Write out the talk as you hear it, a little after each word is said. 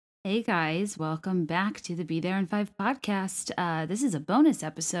Hey guys, welcome back to the Be There in 5 podcast. This is a bonus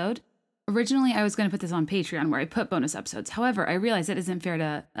episode. Originally, I was going to put this on Patreon where I put bonus episodes. However, I realized it isn't fair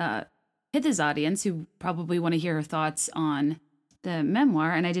to hit this audience who probably want to hear her thoughts on the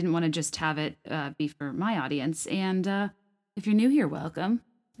memoir, and I didn't want to just have it be for my audience. And if you're new here, welcome.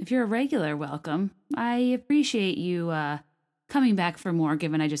 If you're a regular, welcome. I appreciate you coming back for more,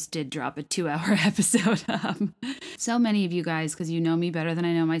 given I just did drop a 2-hour episode. So many of you guys, because you know me better than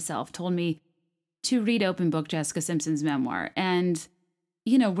I know myself, told me to read open book Jessica Simpson's memoir. And,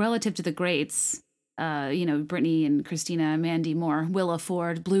 relative to the greats, Brittany and Christina, Mandy Moore, Willa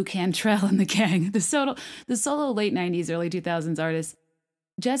Ford, Blue Cantrell, and the gang, the solo late 90s, early 2000s artists,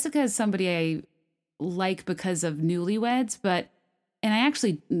 Jessica is somebody I like because of Newlyweds, and I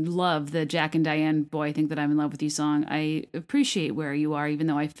actually love the Jack and Diane Boy, I Think That I'm in Love With You song. I appreciate Where You Are, even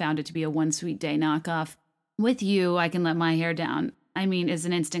though I found it to be a One Sweet Day knockoff. With You, I Can Let My Hair Down, is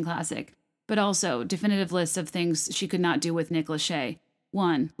an instant classic. But also, definitive list of things she could not do with Nick Lachey.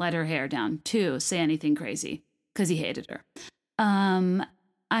 1, let her hair down. 2, say anything crazy, because he hated her.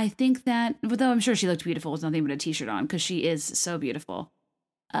 I think that, though I'm sure she looked beautiful with nothing but a t-shirt on, because she is so beautiful.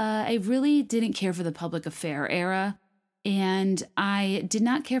 I really didn't care for the Public Affair era. And I did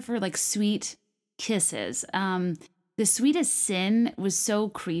not care for sweet kisses. The Sweetest Sin was so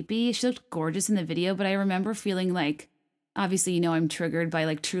creepy. She looked gorgeous in the video, but I remember feeling obviously, I'm triggered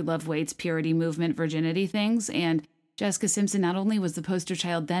by True Love Waits, purity movement, virginity things. And Jessica Simpson not only was the poster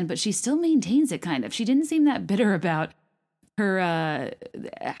child then, but she still maintains it kind of. She didn't seem that bitter about her,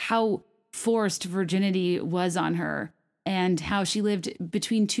 how forced virginity was on her and how she lived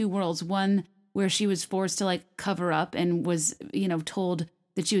between two worlds. One where she was forced to cover up and was, told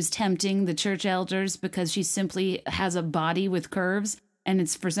that she was tempting the church elders because she simply has a body with curves and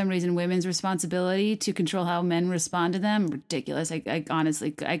it's for some reason women's responsibility to control how men respond to them. Ridiculous. I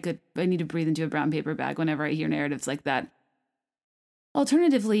honestly, I need to breathe into a brown paper bag whenever I hear narratives like that.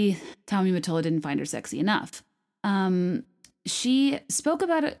 Alternatively, Tommy Mottola didn't find her sexy enough. She spoke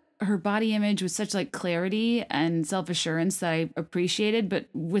about her body image with such clarity and self-assurance that I appreciated, but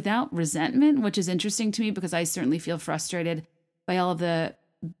without resentment, which is interesting to me because I certainly feel frustrated by all of the,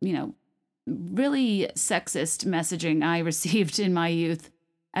 really sexist messaging I received in my youth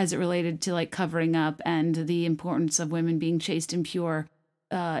as it related to covering up and the importance of women being chaste and pure,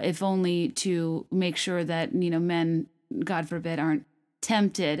 if only to make sure that, men, God forbid, aren't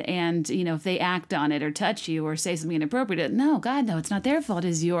tempted and if they act on it or touch you or say something inappropriate, no, God, no, it's not their fault,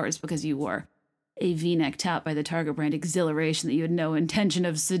 it's yours because you wore a V-neck top by the Target brand Exhilaration that you had no intention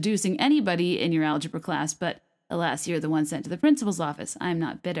of seducing anybody in your algebra class, but alas, you're the one sent to the principal's office. I'm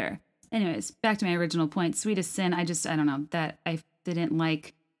not bitter. Anyways, back to my original point. Sweetest Sin, I don't know, that I didn't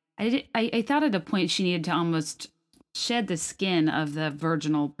like. I thought at a point she needed to almost shed the skin of the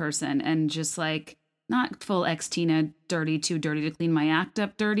virginal person and just not full ex-Tina dirty, too dirty to clean my act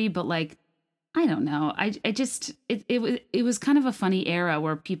up dirty, but I don't know. I just, it was kind of a funny era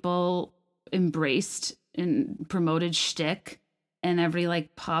where people embraced and promoted shtick and every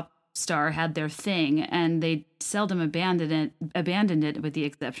pop star had their thing and they seldom abandoned it with the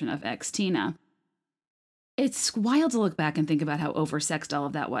exception of ex-Tina. It's wild to look back and think about how oversexed all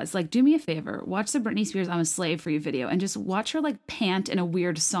of that was. Do me a favor, watch the Britney Spears I'm a Slave for You video and just watch her pant in a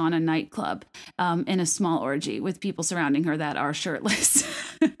weird sauna nightclub in a small orgy with people surrounding her that are shirtless.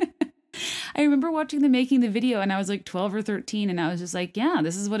 I remember watching making the video and I was 12 or 13 and I was just yeah,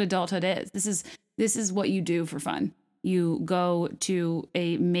 this is what adulthood is. This is what you do for fun. You go to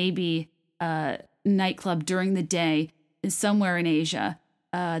a maybe nightclub during the day somewhere in Asia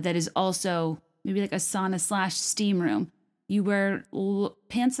that is also maybe a sauna / steam room. You wear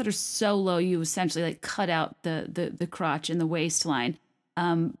pants that are so low you essentially cut out the crotch and the waistline.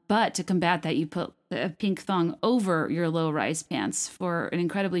 But to combat that, you put a pink thong over your low-rise pants for an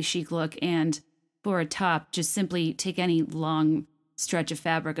incredibly chic look, and for a top, just simply take any long stretch of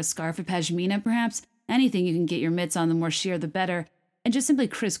fabric, a scarf, a pashmina perhaps, anything you can get your mitts on, the more sheer the better, and just simply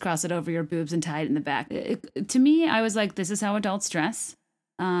crisscross it over your boobs and tie it in the back. To me, I was this is how adults dress.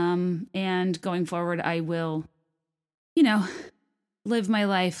 And going forward, I will, live my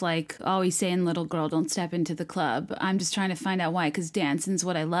life always saying, little girl, don't step into the club. I'm just trying to find out why, because dancing's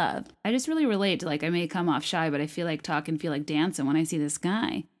what I love. I just really relate to, I may come off shy, but I feel like talking, feel like dancing when I see this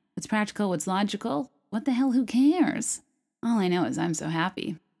guy. What's practical, what's logical? What the hell, who cares? All I know is I'm so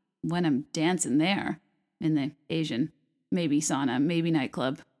happy when I'm dancing there in the Asian, maybe sauna, maybe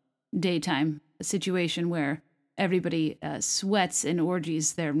nightclub, daytime, a situation where everybody sweats and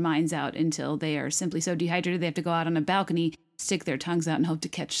orgies their minds out until they are simply so dehydrated they have to go out on a balcony, stick their tongues out, and hope to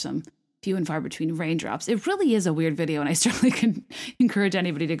catch some few and far between raindrops. It really is a weird video, and I certainly can encourage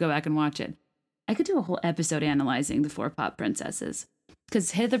anybody to go back and watch it. I could do a whole episode analyzing the 4 pop princesses,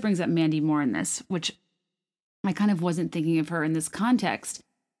 because Heather brings up Mandy Moore in this, which I kind of wasn't thinking of her in this context.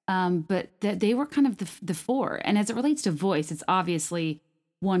 But they were kind of the 4. And as it relates to voice, it's obviously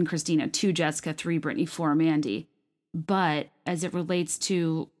 1 Christina, 2 Jessica, 3 Britney, 4 Mandy. But as it relates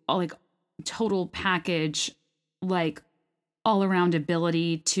to like total package, like all around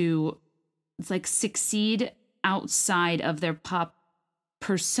ability to like succeed outside of their pop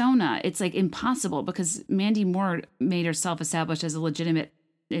persona, it's like impossible, because Mandy Moore made herself established as a legitimate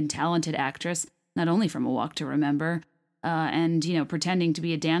and talented actress, not only from A Walk to Remember, and, you know, pretending to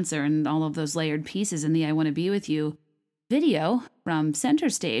be a dancer and all of those layered pieces in the I Want to Be With You video from Center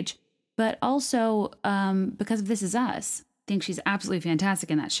Stage, but also because of This Is Us. I think she's absolutely fantastic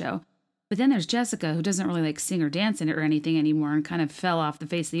in that show. But then there's Jessica, who doesn't really like sing or dance in it or anything anymore and kind of fell off the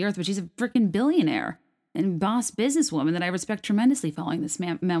face of the earth, but she's a freaking billionaire and boss businesswoman that I respect tremendously following this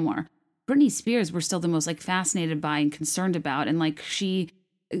memoir. Britney Spears we're still the most like fascinated by and concerned about, and like she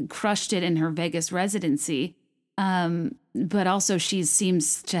crushed it in her Vegas residency. But also she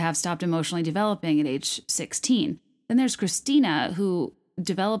seems to have stopped emotionally developing at age 16. Then there's Christina, who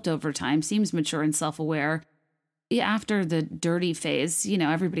developed over time, seems mature and self-aware. After the dirty phase, you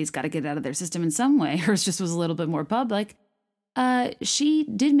know, everybody's got to get out of their system in some way. Hers just was a little bit more public. She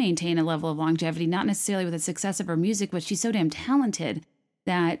did maintain a level of longevity, not necessarily with the success of her music, but she's so damn talented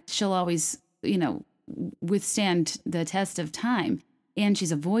that she'll always, you know, withstand the test of time. And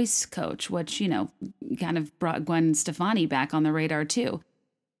she's a voice coach, which, you know, kind of brought Gwen Stefani back on the radar too.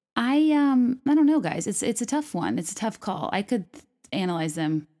 I don't know, guys. It's a tough one. It's a tough call. I could analyze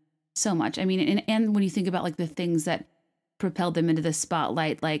them so much. I mean, and when you think about like the things that propelled them into the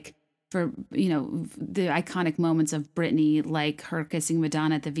spotlight, like for, you know, the iconic moments of Britney, like her kissing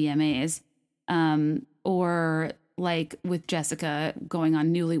Madonna at the VMAs, or like with Jessica going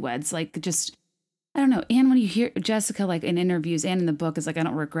on Newlyweds, like just, I don't know. And when you hear Jessica, like in interviews and in the book, is like, I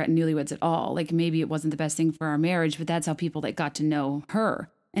don't regret Newlyweds at all. Like maybe it wasn't the best thing for our marriage, but that's how people like got to know her.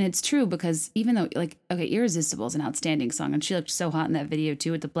 And it's true, because even though like, okay, Irresistible is an outstanding song, and she looked so hot in that video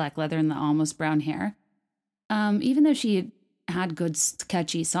too, with the black leather and the almost brown hair. Even though she had good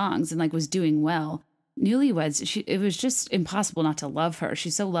catchy songs and like was doing well, Newlyweds, it was just impossible not to love her.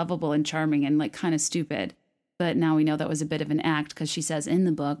 She's so lovable and charming and like kind of stupid. But now we know that was a bit of an act, because she says in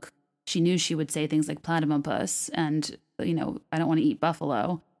the book, she knew she would say things like platypus and, you know, I don't want to eat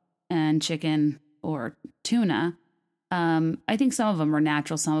buffalo and chicken or tuna. I think some of them were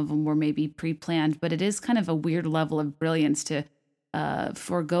natural, some of them were maybe pre-planned, but it is kind of a weird level of brilliance to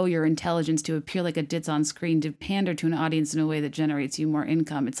forego your intelligence to appear like a ditz on screen, to pander to an audience in a way that generates you more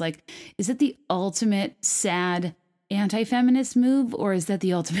income. It's like, is it the ultimate sad anti-feminist move, or is that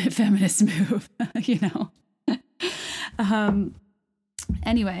the ultimate feminist move? You know?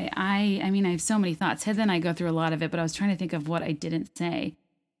 Anyway, I mean, I have so many thoughts. Heather and I go through a lot of it, but I was trying to think of what I didn't say.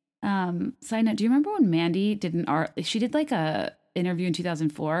 Side note, do you remember when Mandy she did like a interview in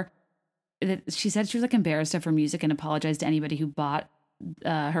 2004 that she said she was like embarrassed of her music and apologized to anybody who bought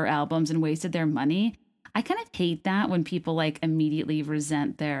her albums and wasted their money. I kind of hate that when people like immediately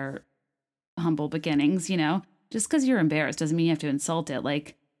resent their humble beginnings, you know, just because you're embarrassed doesn't mean you have to insult it.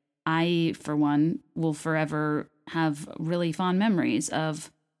 Like I, for one, will forever have really fond memories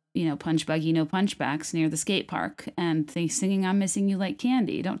of, you know, punch buggy, no punchbacks near the skate park and singing I'm Missing You Like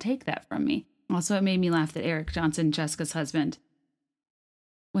Candy. Don't take that from me. Also, it made me laugh that Eric Johnson, Jessica's husband,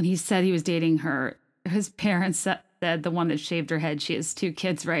 when he said he was dating her, his parents said the one that shaved her head, she has 2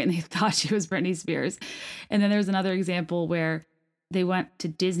 kids, right? And they thought she was Britney Spears. And then there's another example where they went to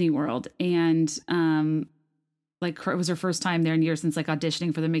Disney World and like it was her first time there in years since like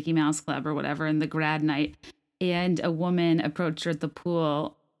auditioning for the Mickey Mouse Club or whatever in the grad night. And a woman approached her at the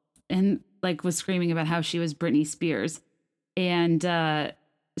pool and like was screaming about how she was Britney Spears. And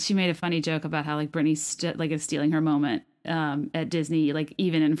she made a funny joke about how like Britney is stealing her moment at Disney, like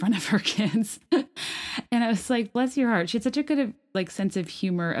even in front of her kids. And I was like, bless your heart. She had such a good like sense of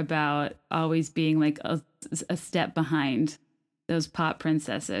humor about always being like a step behind those pop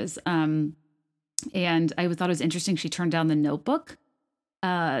princesses. And I thought it was interesting. She turned down The Notebook.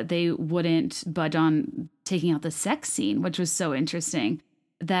 They wouldn't budge on taking out the sex scene, which was so interesting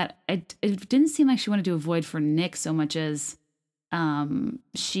that it didn't seem like she wanted to avoid for Nick so much as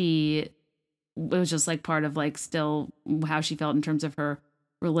it was just like part of like still how she felt in terms of her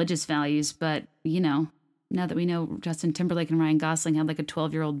religious values. But, you know, now that we know Justin Timberlake and Ryan Gosling had like a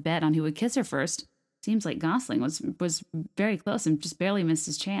 12-year-old bet on who would kiss her first, seems like Gosling was very close and just barely missed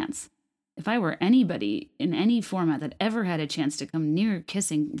his chance. if I were anybody in any format that ever had a chance to come near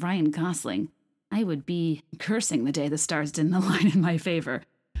kissing Ryan Gosling, I would be cursing the day the stars didn't align in my favor.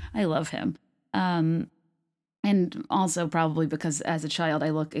 I love him. And also probably because as a child,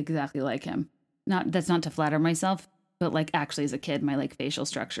 I look exactly like him. That's not to flatter myself, but like actually as a kid, my like facial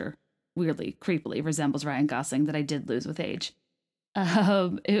structure weirdly, creepily resembles Ryan Gosling that I did lose with age.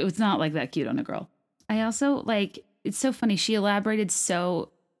 It was not like that cute on a girl. I also like, it's so funny. She elaborated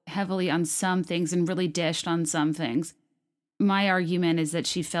so heavily on some things and really dished on some things. My argument is that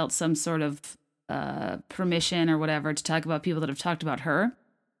she felt some sort of permission or whatever to talk about people that have talked about her.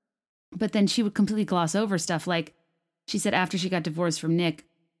 But then she would completely gloss over stuff. Like she said after she got divorced from Nick,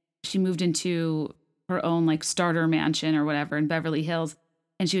 she moved into her own like starter mansion or whatever in Beverly Hills.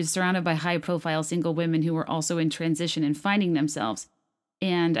 And she was surrounded by high profile single women who were also in transition and finding themselves.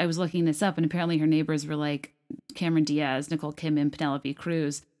 And I was looking this up, and apparently her neighbors were like Cameron Diaz, Nicole Kidman, Penelope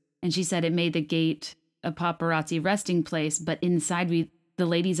Cruz. And she said it made the gate a paparazzi resting place, but inside the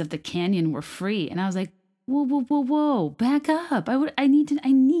ladies of the canyon were free. And I was like, whoa, back up. I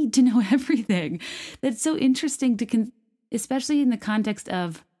need to know everything. That's so interesting especially in the context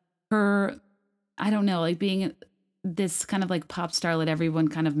of her, I don't know, like being this kind of like pop starlet everyone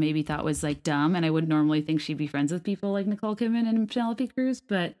kind of maybe thought was like dumb. And I would normally think she'd be friends with people like Nicole Kidman and Penelope Cruz.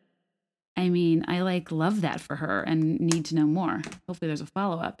 But I mean, I like love that for her and need to know more. Hopefully there's a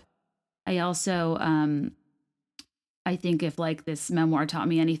follow-up. I also, I think if like this memoir taught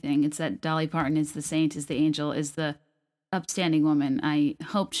me anything, it's that Dolly Parton is the saint, is the angel, is the upstanding woman I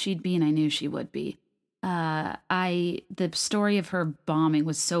hoped she'd be and I knew she would be. The story of her bombing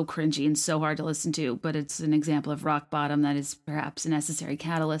was so cringy and so hard to listen to, but it's an example of rock bottom that is perhaps a necessary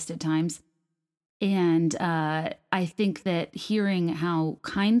catalyst at times. And I think that hearing how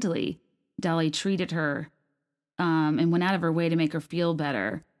kindly Dolly treated her and went out of her way to make her feel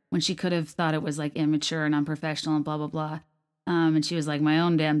better when she could have thought it was like immature and unprofessional and blah, blah, blah. And she was like, my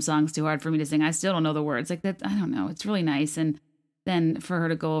own damn song's too hard for me to sing. I still don't know the words. Like that, I don't know. It's really nice. And then for her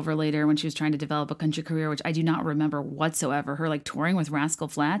to go over later when she was trying to develop a country career, which I do not remember whatsoever, her like touring with Rascal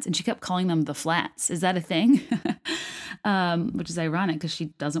Flatts, and she kept calling them the Flats. Is that a thing? Which is ironic because she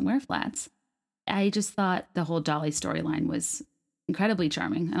doesn't wear flats. I just thought the whole Dolly storyline was incredibly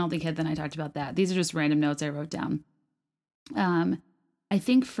charming. I don't think Heath and I talked about that. These are just random notes I wrote down. I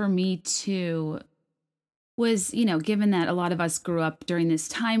think for me too was, given that a lot of us grew up during this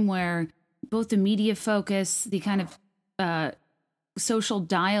time where both the media focus, the kind of social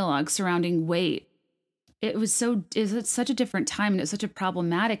dialogue surrounding weight, it was such a different time and it was such a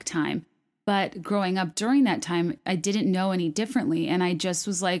problematic time. But growing up during that time, I didn't know any differently. And I just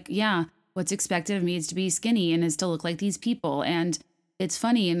was like, yeah, what's expected of me is to be skinny and is to look like these people. And it's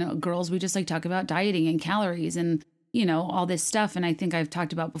funny, girls, we just like talk about dieting and calories and, all this stuff. And I think I've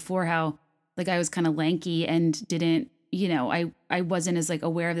talked about before how like I was kind of lanky and didn't, I wasn't as like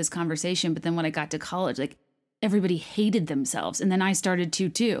aware of this conversation. But then when I got to college, like everybody hated themselves. And then I started to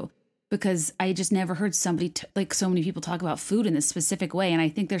too, because I just never heard somebody like so many people talk about food in this specific way. And I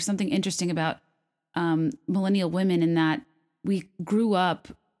think there's something interesting about millennial women in that we grew up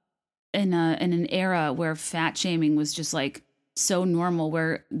in an era where fat shaming was just like so normal,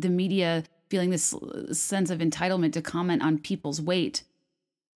 where the media feeling this sense of entitlement to comment on people's weight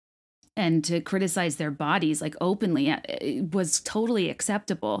and to criticize their bodies like openly it was totally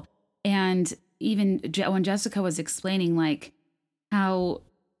acceptable. And even when Jessica was explaining like how,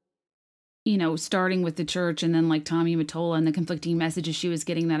 starting with the church and then like Tommy Mottola and the conflicting messages she was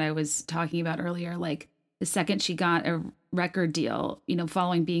getting that I was talking about earlier, like the second she got a record deal,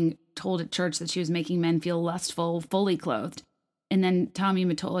 following being told at church that she was making men feel lustful, fully clothed. And then Tommy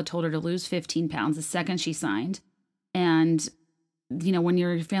Mottola told her to lose 15 pounds the second she signed. And, when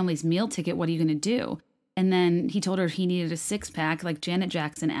you're your family's meal ticket, what are you going to do? And then he told her he needed a 6-pack, like Janet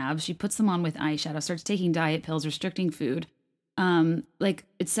Jackson abs. She puts them on with eyeshadow, starts taking diet pills, restricting food. Like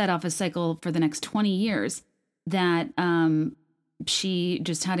it set off a cycle for the next 20 years that she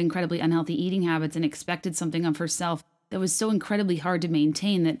just had incredibly unhealthy eating habits and expected something of herself that was so incredibly hard to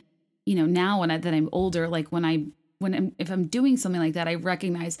maintain that, now that I'm older, like if I'm doing something like that, I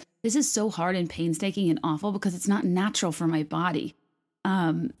recognize this is so hard and painstaking and awful because it's not natural for my body.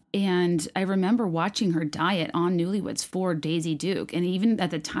 And I remember watching her diet on Newlyweds for Daisy Duke. And even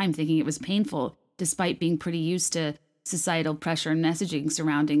at the time thinking it was painful, despite being pretty used to societal pressure and messaging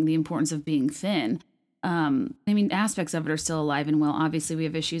surrounding the importance of being thin. Aspects of it are still alive and well. Obviously, we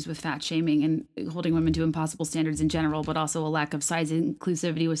have issues with fat shaming and holding women to impossible standards in general, but also a lack of size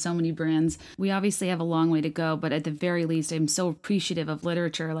inclusivity with so many brands. We obviously have a long way to go, but at the very least, I'm so appreciative of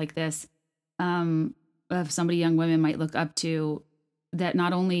literature like this, of somebody young women might look up to that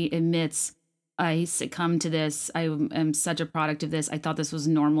not only admits I succumb to this, I am such a product of this. I thought this was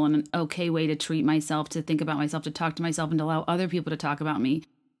normal and an okay way to treat myself, to think about myself, to talk to myself, and to allow other people to talk about me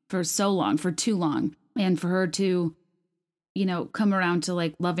for so long, for too long. And for her to, come around to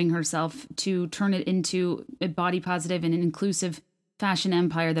like loving herself, to turn it into a body positive and an inclusive fashion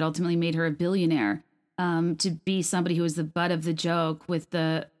empire that ultimately made her a billionaire, to be somebody who was the butt of the joke with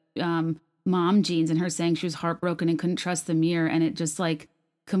the mom jeans and her saying she was heartbroken and couldn't trust the mirror. And it just like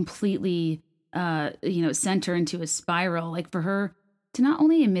completely, sent her into a spiral. Like for her to not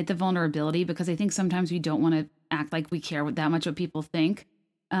only admit the vulnerability, because I think sometimes we don't want to act like we care that much what people think,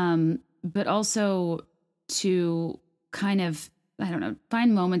 but also to kind of, I don't know,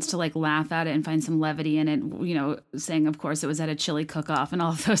 find moments to like laugh at it and find some levity in it, saying, of course, it was at a chili cook-off and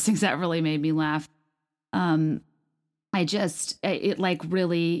all of those things that really made me laugh. It like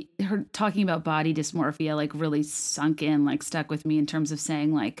really, her talking about body dysmorphia, like really sunk in, like stuck with me in terms of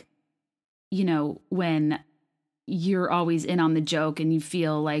saying like, when you're always in on the joke and you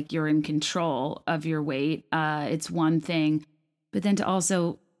feel like you're in control of your weight, it's one thing, but then to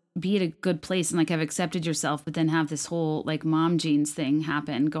also be at a good place and like have accepted yourself, but then have this whole like mom jeans thing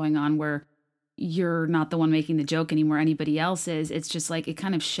happen going on where you're not the one making the joke anymore, anybody else is. It's just like, it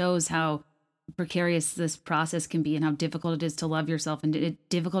kind of shows how precarious this process can be and how difficult it is to love yourself and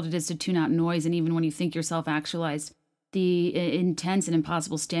difficult it is to tune out noise. And even when you think you're self-actualized, the intense and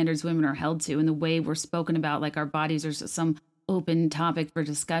impossible standards women are held to and the way we're spoken about, like our bodies are some open topic for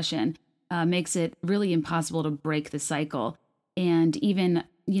discussion, makes it really impossible to break the cycle. And even,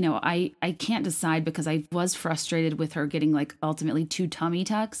 I can't decide, because I was frustrated with her getting like ultimately 2 tummy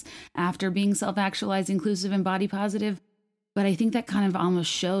tucks after being self-actualized, inclusive, and body positive. But I think that kind of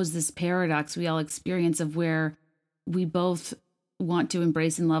almost shows this paradox we all experience of where we both want to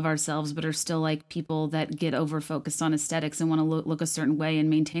embrace and love ourselves, but are still like people that get over focused on aesthetics and want to look a certain way and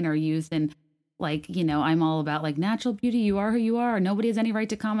maintain our youth. And like, I'm all about like natural beauty. You are who you are. Nobody has any right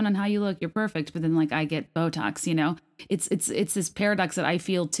to comment on how you look. You're perfect. But then like I get Botox, it's this paradox that I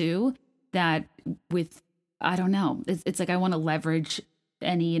feel too, that with, I don't know, it's like I want to leverage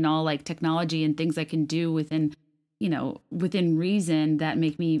any and all like technology and things I can do within reason that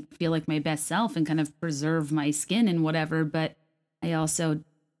make me feel like my best self and kind of preserve my skin and whatever. But I also,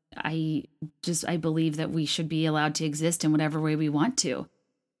 I believe that we should be allowed to exist in whatever way we want to.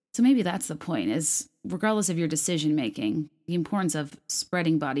 So maybe that's the point, is regardless of your decision making, the importance of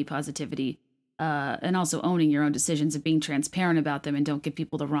spreading body positivity, and also owning your own decisions and being transparent about them, and don't give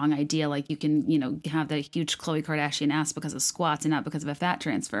people the wrong idea. Like you can, have that huge Khloe Kardashian ass because of squats and not because of a fat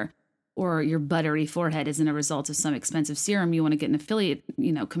transfer. Or your buttery forehead isn't a result of some expensive serum you want to get an affiliate,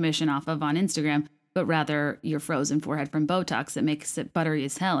 commission off of on Instagram, but rather your frozen forehead from Botox that makes it buttery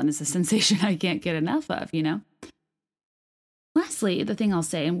as hell and is a sensation I can't get enough of, Lastly, the thing I'll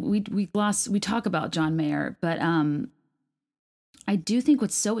say, and we talk about John Mayer, but I do think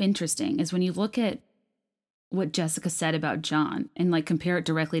what's so interesting is when you look at what Jessica said about John and like compare it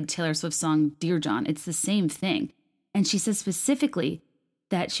directly to Taylor Swift's song Dear John, it's the same thing. And she says specifically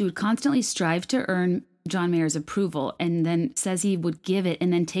that she would constantly strive to earn John Mayer's approval, and then says he would give it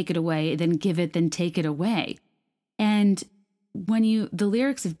and then take it away, then give it, then take it away. And when the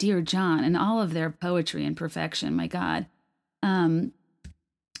lyrics of Dear John and all of their poetry and perfection, my God,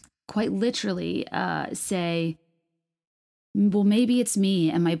 quite literally say, well, maybe it's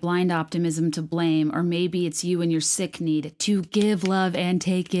me and my blind optimism to blame, or maybe it's you and your sick need to give love and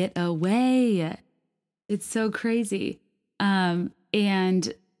take it away. It's so crazy.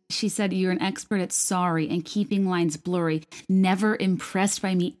 And she said, you're an expert at sorry and keeping lines blurry, never impressed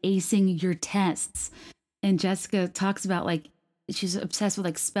by me acing your tests. And Jessica talks about like, she's obsessed with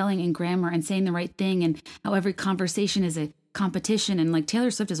like spelling and grammar and saying the right thing, and how every conversation is a competition. And like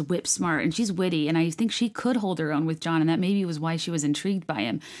Taylor Swift is whip smart and she's witty. And I think she could hold her own with John. And that maybe was why she was intrigued by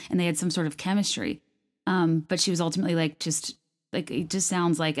him and they had some sort of chemistry. But she was ultimately like, it just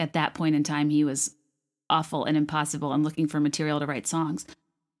sounds like at that point in time, he was awful and impossible and looking for material to write songs.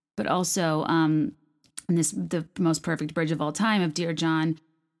 But also, the most perfect bridge of all time of Dear John,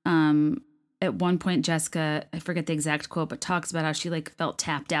 at one point, Jessica, I forget the exact quote, but talks about how she like felt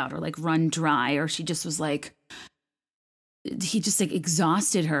tapped out or like run dry, or she just was like, he just like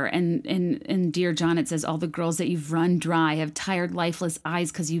exhausted her. And in Dear John, it says, all the girls that you've run dry have tired, lifeless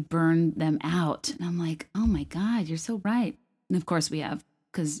eyes because you burned them out. And I'm like, oh my God, you're so right. And of course we have,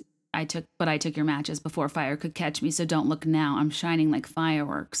 because I took your matches before fire could catch me. So don't look now. I'm shining like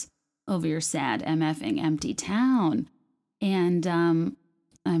fireworks over your sad, MFing empty town. And,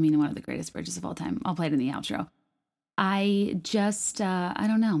 I mean, one of the greatest bridges of all time. I'll play it in the outro. I just, I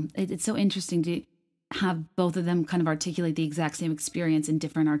don't know. It's so interesting have both of them kind of articulate the exact same experience in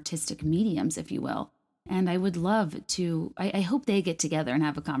different artistic mediums, if you will. And I would love to, I hope they get together and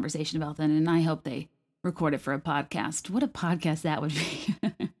have a conversation about that. And I hope they record it for a podcast. What a podcast that would be.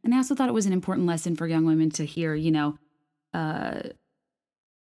 And I also thought it was an important lesson for young women to hear,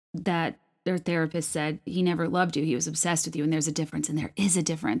 that their therapist said he never loved you. He was obsessed with you. And there's a difference. And there is a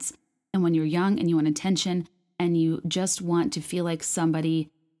difference. And when you're young and you want attention and you just want to feel like somebody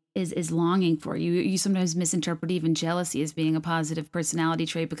is longing for you, you sometimes misinterpret even jealousy as being a positive personality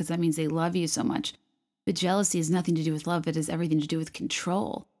trait because that means they love you so much. But jealousy has nothing to do with love. It has everything to do with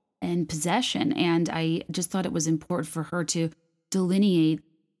control and possession. And I just thought it was important for her to delineate,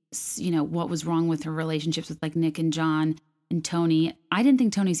 what was wrong with her relationships with like Nick and John and Tony. I didn't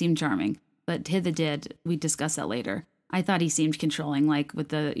think Tony seemed charming, but Hitha did. We discuss that later. I thought he seemed controlling, like with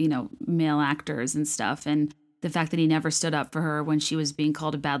the, male actors and stuff. And the fact that he never stood up for her when she was being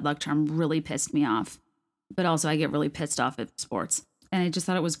called a bad luck charm really pissed me off. But also I get really pissed off at sports. And I just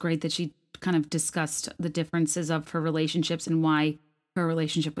thought it was great that she kind of discussed the differences of her relationships and why her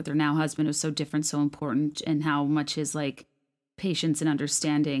relationship with her now husband was so different, so important, and how much his like patience and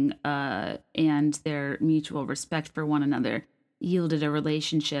understanding and their mutual respect for one another yielded a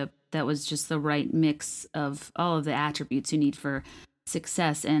relationship that was just the right mix of all of the attributes you need for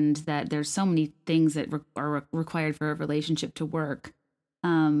success, and that there's so many things that are required for a relationship to work.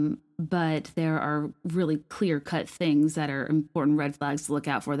 But there are really clear-cut things that are important red flags to look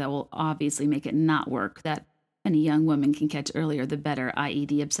out for that will obviously make it not work, that any young woman can catch earlier the better, i.e.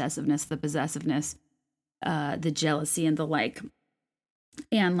 the obsessiveness, the possessiveness, the jealousy, and the like.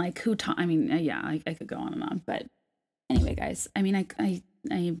 And like I could go on and on. But anyway, guys,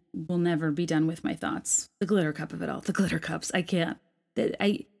 I will never be done with my thoughts. The glitter cup of it all, the glitter cups. I can't.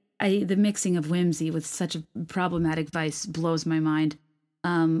 The mixing of whimsy with such a problematic vice blows my mind.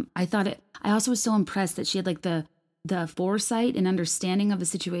 I also was so impressed that she had like the foresight and understanding of the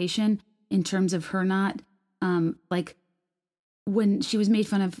situation in terms of her not, like when she was made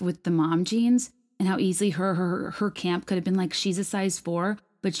fun of with the mom jeans and how easily her camp could have been like, she's a size 4,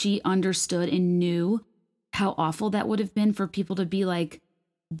 but she understood and knew how awful that would have been for people to be like,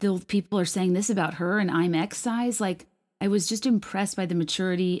 those people are saying this about her and I'm X size. Like, I was just impressed by the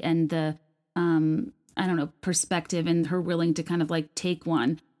maturity and the, perspective, and her willing to kind of like take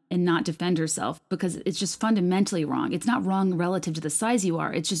one and not defend herself, because it's just fundamentally wrong. It's not wrong relative to the size you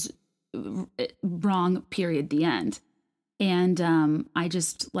are. It's just wrong, period, the end. And I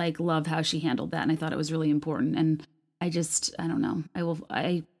just like love how she handled that. And I thought it was really important. And I don't know.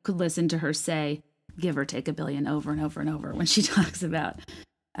 I could listen to her say, give or take $1 billion over and over and over when she talks about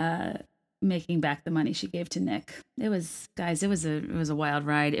making back the money she gave to Nick. It was a wild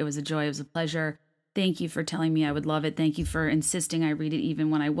ride. It was a joy. It was a pleasure. Thank you for telling me I would love it. Thank you for insisting I read it even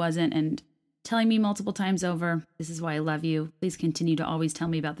when I wasn't, and telling me multiple times over, this is why I love you. Please continue to always tell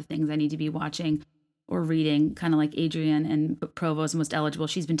me about the things I need to be watching or reading, kind of like Adrienne and Provo's Most Eligible.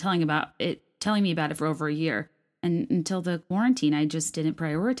 She's been telling me about it for over a year. And until the quarantine, I just didn't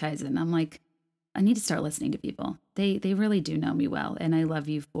prioritize it. And I'm like, I need to start listening to people. They really do know me well. And I love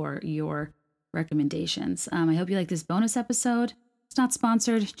you for your recommendations. I hope you like this bonus episode. It's not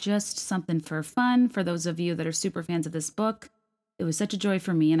sponsored, just something for fun for those of you that are super fans of this book. It was such a joy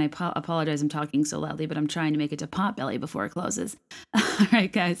for me, and I apologize I'm talking so loudly, but I'm trying to make it to Potbelly before it closes. All right,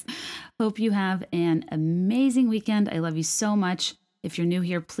 guys. Hope you have an amazing weekend. I love you so much. If you're new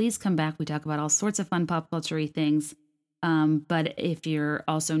here, please come back. We talk about all sorts of fun pop culture-y things. But if you're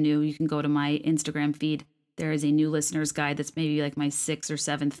also new, you can go to my Instagram feed. There is a new listener's guide that's maybe like my 6th or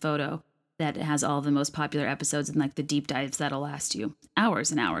 7th photo that has all the most popular episodes and like the deep dives that'll last you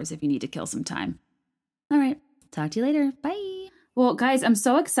hours and hours if you need to kill some time. All right. Talk to you later. Bye. Well, guys, I'm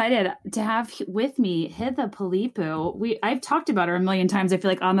so excited to have with me Hitha Pilipu. I've talked about her a million times, I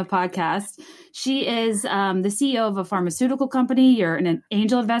feel like, on the podcast. She is the CEO of a pharmaceutical company. You're an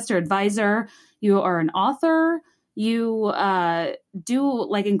angel investor advisor. You are an author. You do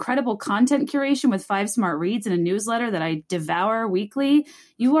like incredible content curation with 5 Smart Reads and a newsletter that I devour weekly.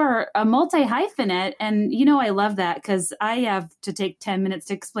 You are a multi-hyphenate, and I love that because I have to take 10 minutes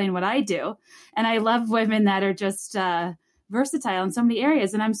to explain what I do. And I love women that are just versatile in so many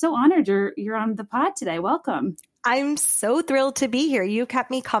areas. And I'm so honored you're on the pod today. Welcome. I'm so thrilled to be here. You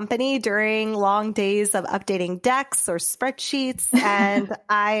kept me company during long days of updating decks or spreadsheets, and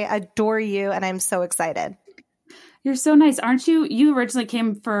I adore you, and I'm so excited. You're so nice. Aren't you? You originally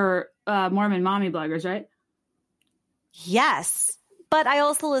came for Mormon Mommy Bloggers, right? Yes. But I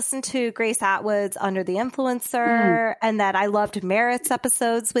also listened to Grace Atwood's Under the Influencer, and that I loved Merritt's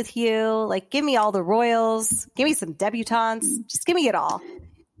episodes with you. Like, give me all the royals. Give me some debutantes. Just give me it all.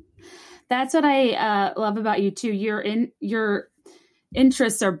 That's what I love about you too. Your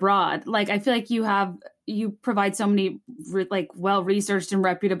interests are broad. Like I feel like you provide so many like well-researched and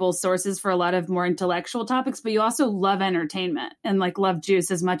reputable sources for a lot of more intellectual topics, but you also love entertainment and like love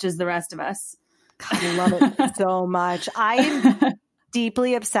juice as much as the rest of us. I love it so much. I'm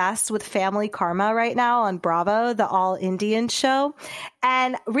deeply obsessed with Family Karma right now on Bravo, the all Indian show.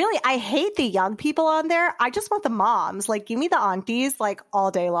 And really, I hate the young people on there. I just want the moms. Like, give me the aunties like all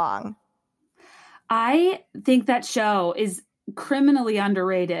day long. I think that show is criminally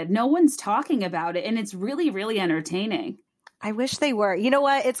underrated. No one's talking about it, and it's really, really entertaining. I wish they were. You know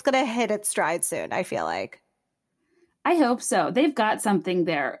what? It's going to hit its stride soon, I feel like. I hope so. They've got something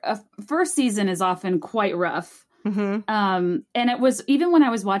there. First season is often quite rough. Mm-hmm. And it was, even when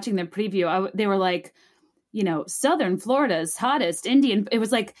I was watching the preview, they were like, you know, Southern Florida's hottest Indian. It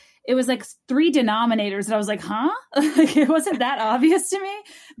was like 3 denominators. And I was like, huh? Like, it wasn't that obvious to me.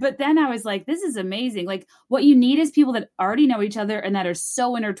 But then I was like, this is amazing. Like, what you need is people that already know each other and that are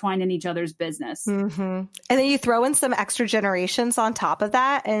so intertwined in each other's business. Mm-hmm. And then you throw in some extra generations on top of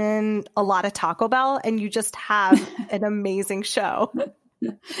that and a lot of Taco Bell, and you just have an amazing show.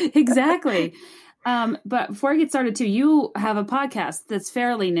 Exactly. But before I get started too, you have a podcast that's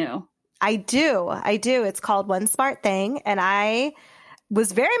fairly new. I do. It's called One Smart Thing. And I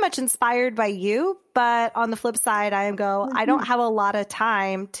was very much inspired by you. But on the flip side, I don't have a lot of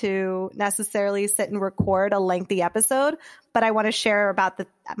time to necessarily sit and record a lengthy episode, but I want to share about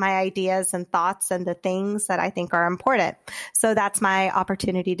my ideas and thoughts and the things that I think are important. So that's my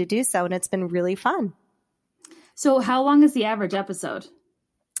opportunity to do so. And it's been really fun. So how long is the average episode?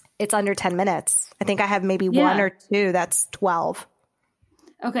 It's under 10 minutes. I think I have maybe one or two that's 12.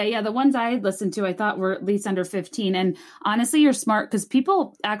 Okay, yeah, the ones I listened to, I thought were at least under 15. And honestly, you're smart because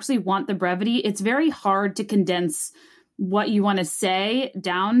people actually want the brevity. It's very hard to condense what you want to say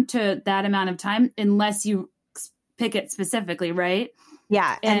down to that amount of time unless you pick it specifically, right?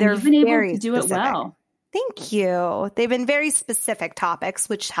 Yeah, and they're been able to do it well. Thank you. They've been very specific topics,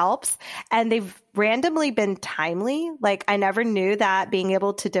 which helps. And they've randomly been timely. Like, I never knew that being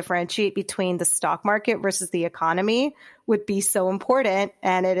able to differentiate between the stock market versus the economy would be so important.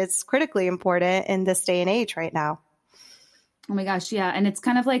 And it is critically important in this day and age right now. Oh my gosh, yeah. And it's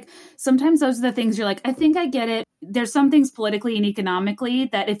kind of like, sometimes those are the things you're like, I think I get it. There's some things politically and economically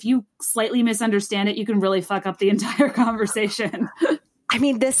that if you slightly misunderstand it, you can really fuck up the entire conversation. I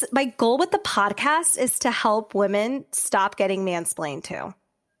mean, my goal with the podcast is to help women stop getting mansplained to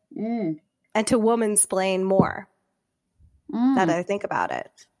and to womansplain more. Now that I think about it.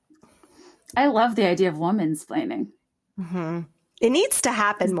 I love the idea of womansplaining. Mm-hmm. It needs to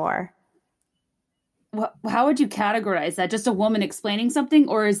happen more. How would you categorize that? Just a woman explaining something?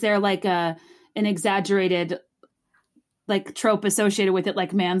 Or is there like an exaggerated like trope associated with it,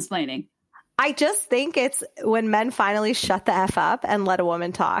 like mansplaining? I just think it's when men finally shut the F up and let a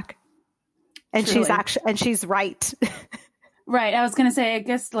woman talk. And Truly. she's right. Right. I was going to say, I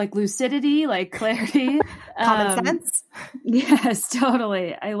guess like lucidity, like clarity. Common sense. Yes,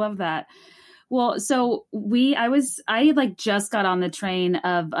 totally. I love that. Well, so I like just got on the train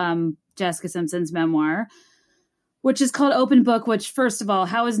of Jessica Simpson's memoir, which is called Open Book, which, first of all,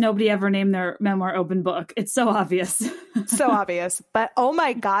 how has nobody ever named their memoir Open Book? It's so obvious. So obvious. But oh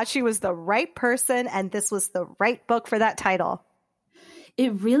my God, she was the right person. And this was the right book for that title.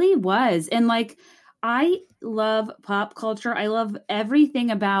 It really was. And like, I love pop culture. I love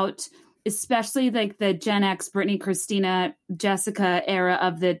everything about, especially like the Gen X, Britney, Christina, Jessica era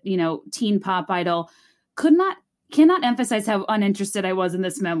of the, teen pop idol. Cannot emphasize how uninterested I was in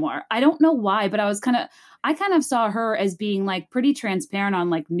this memoir. I don't know why, but I kind of saw her as being like pretty transparent on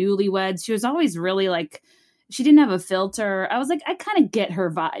like Newlyweds. She was always really like, she didn't have a filter. I was like, I kind of get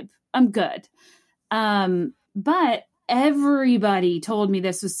her vibe. I'm good. But everybody told me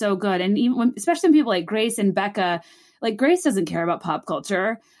this was so good. And even especially when people like Grace and Becca, like Grace doesn't care about pop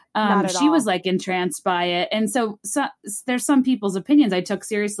culture. She was like entranced by it. And so there's some people's opinions I took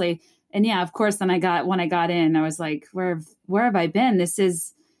seriously. And yeah, of course, when I got in, I was like, where have I been?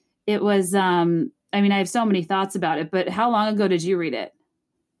 I mean, I have so many thoughts about it, but how long ago did you read it?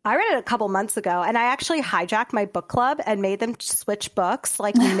 I read it a couple months ago, and I actually hijacked my book club and made them switch books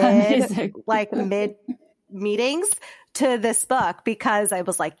like mid meetings to this book because I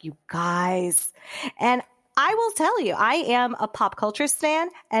was like, you guys. And I will tell you, I am a pop culture stan,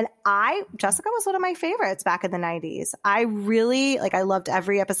 and Jessica was one of my favorites back in the 90s. I really, I loved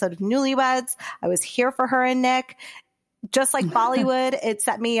every episode of Newlyweds. I was here for her and Nick. Just like Bollywood, it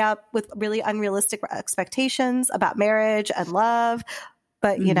set me up with really unrealistic expectations about marriage and love.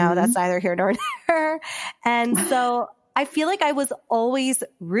 But, that's neither here nor there. And so I feel like I was always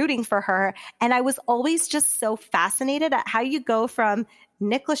rooting for her. And I was always just so fascinated at how you go from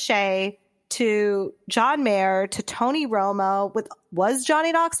Nick Lachey to John Mayer to Tony Romo was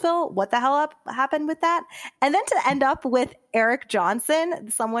Johnny Knoxville? What the hell happened with that? And then to end up with Eric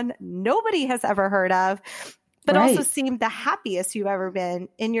Johnson, someone nobody has ever heard of, but also seemed the happiest you've ever been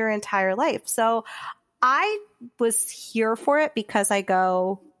in your entire life. So I was here for it because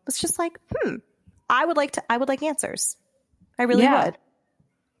was just like, I would like answers. I really would.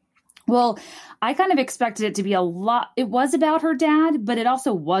 Well, I kind of expected it to be a lot. It was about her dad, but it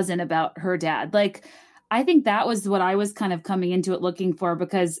also wasn't about her dad. Like, I think that was what I was kind of coming into it looking for,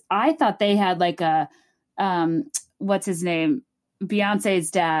 because I thought they had like a, what's his name?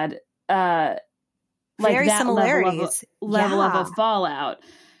 Beyonce's dad, like very that similarities. level of a fallout.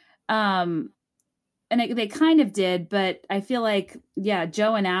 And they kind of did, but I feel like,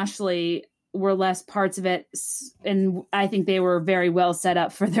 Joe and Ashley were less parts of it. And I think they were very well set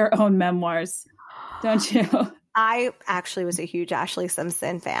up for their own memoirs. Don't you? I actually was a huge Ashley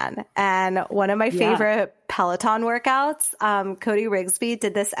Simpson fan. And one of my favorite Peloton workouts, Cody Rigsby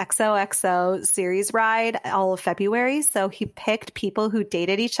did this XOXO series ride all of February. So he picked people who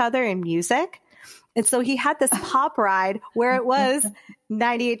dated each other in music. And so he had this pop ride where it was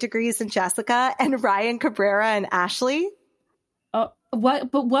 98 Degrees and Jessica and Ryan Cabrera and Ashley. Oh,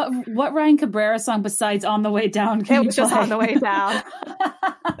 what Ryan Cabrera song besides On the Way Down? It was just On the Way Down.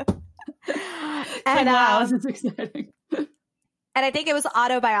 And wow, this is exciting. And I think it was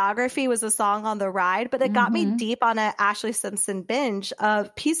Autobiography was a song on the ride, but it got me deep on an Ashley Simpson binge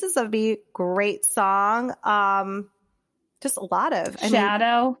of Pieces of Me, great song. Just a lot of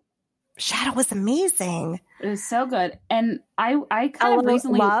Shadow was amazing. It was so good. And I kind of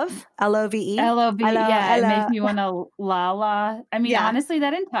recently Love, L-O-V-E. L-O-V-E, it makes me want to la. I mean, honestly,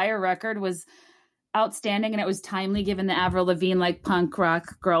 that entire record was outstanding, and it was timely given the Avril Lavigne like punk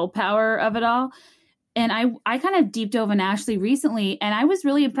rock girl power of it all. And I kind of deep dove in Ashley recently, and I was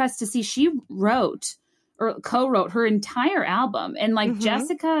really impressed to see she wrote or co-wrote her entire album. And like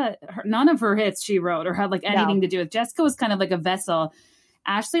Jessica, none of her hits she wrote or had like anything to do with. Jessica was kind of like a vessel.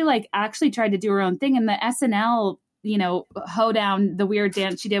 Ashley like actually tried to do her own thing, and the SNL, hoedown, the weird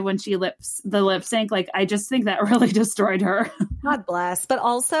dance she did when she lip sync, like I just think that really destroyed her. God bless. But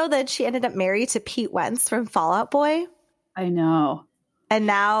also that she ended up married to Pete Wentz from Fall Out Boy. I know. And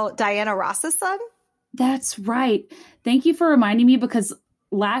now Diana Ross's son. That's right. Thank you for reminding me, because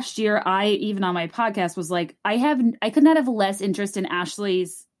last year I, even on my podcast, was like, I could not have less interest in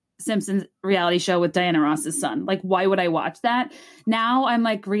Ashley's Simpsons reality show with Diana Ross's son. Like, why would I watch that? Now I'm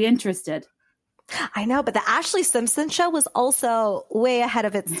like reinterested. I know, but the Ashley Simpson show was also way ahead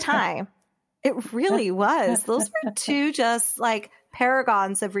of its time. It really was. Those were two just like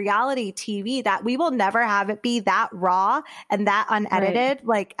paragons of reality TV that we will never have it be that raw and that unedited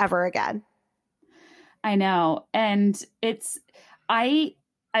like ever again. I know. And I've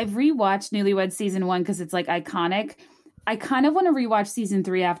rewatched Newlywed season 1 because it's like iconic. I kind of want to rewatch season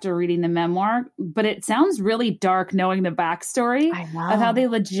 3 after reading the memoir, but it sounds really dark knowing the backstory of how they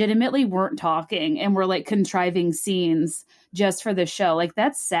legitimately weren't talking and were like contriving scenes just for the show. Like,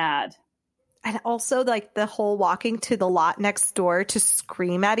 that's sad. And also like the whole walking to the lot next door to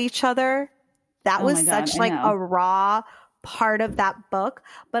scream at each other. That was such like a raw part of that book.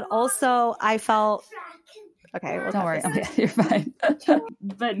 But also I felt, okay. Don't worry. Okay, you're fine.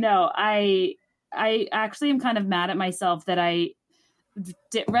 But no, I actually am kind of mad at myself that I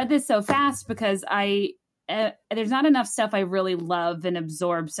read this so fast, because there's not enough stuff I really love and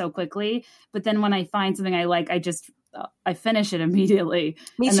absorb so quickly. But then when I find something I like, I finish it immediately.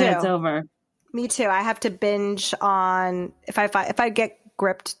 Me and too. Then it's over. Me too. I have to binge on, if I get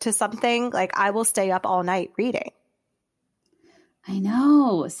gripped to something, like I will stay up all night reading. I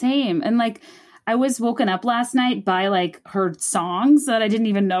know. Same. And like, I was woken up last night by like her songs that I didn't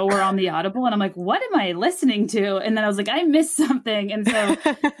even know were on the Audible. And I'm like, what am I listening to? And then I was like, I missed something. And so,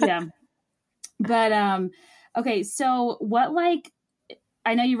 yeah. But, okay. So what, like,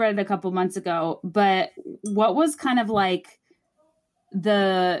 I know you read it a couple months ago, but what was kind of like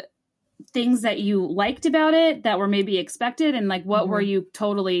the things that you liked about it that were maybe expected? And like, what were you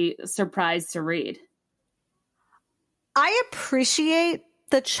totally surprised to read? I appreciate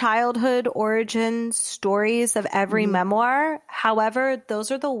the childhood origin stories of every memoir. However, those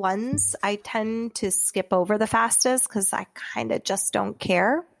are the ones I tend to skip over the fastest because I kind of just don't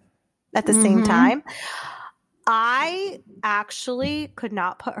care at the same time. I actually could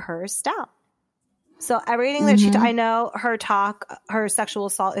not put hers down. So everything that I know her sexual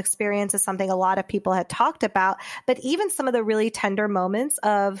assault experience is something a lot of people had talked about, but even some of the really tender moments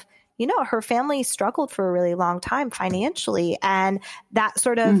of, her family struggled for a really long time financially, and that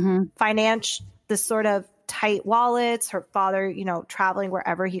sort of the sort of tight wallets, her father, traveling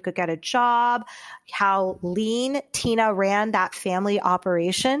wherever he could get a job, how lean Tina ran that family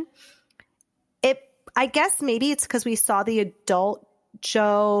operation. I guess maybe it's because we saw the adult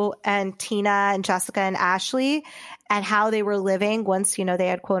Joe and Tina and Jessica and Ashley and how they were living once, they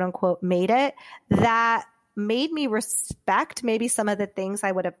had quote unquote made it, that made me respect maybe some of the things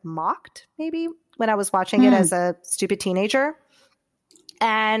I would have mocked maybe when I was watching it as a stupid teenager,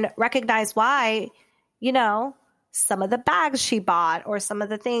 and recognize why, some of the bags she bought or some of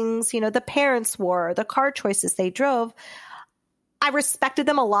the things, the parents wore, the car choices they drove. I respected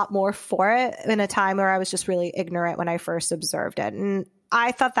them a lot more for it in a time where I was just really ignorant when I first observed it. And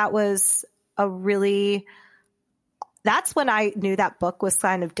I thought that was that's when I knew that book was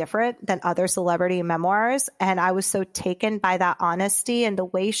kind of different than other celebrity memoirs. And I was so taken by that honesty and the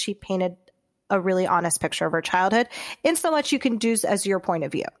way she painted a really honest picture of her childhood, in so much you can do as your point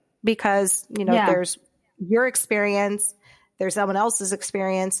of view, because, there's your experience, there's someone else's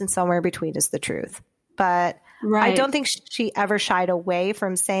experience, and somewhere between is the truth. But I don't think she ever shied away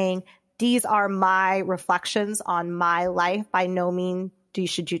from saying, these are my reflections on my life. By no means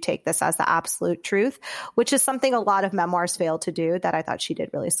should you take this as the absolute truth, which is something a lot of memoirs fail to do that I thought she did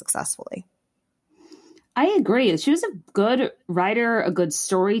really successfully. I agree. She was a good writer, a good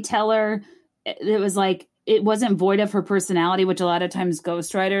storyteller. It was like, it wasn't void of her personality, which a lot of times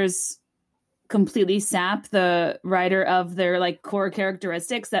ghostwriters completely sap the writer of their like core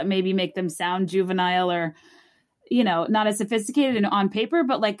characteristics that maybe make them sound juvenile or, not as sophisticated and on paper,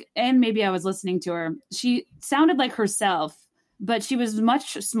 but and maybe I was listening to her. She sounded like herself, but she was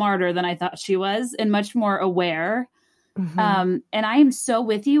much smarter than I thought she was and much more aware. And I am so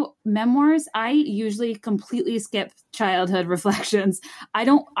with you. Memoirs, I usually completely skip childhood reflections.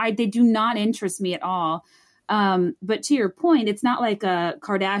 They do not interest me at all. But to your point, it's not like a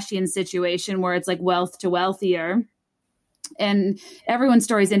Kardashian situation where it's like wealth to wealthier, and everyone's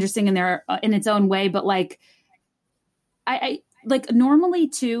story is interesting in its own way. But I normally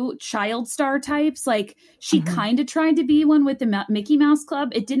too, child star types, she kind of tried to be one with the Mickey Mouse Club.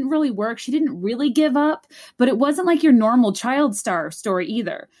 It didn't really work. She didn't really give up, but it wasn't like your normal child star story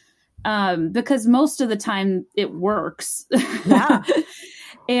either. Because most of the time it works. Yeah.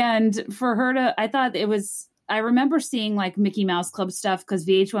 And for her I remember seeing Mickey Mouse Club stuff because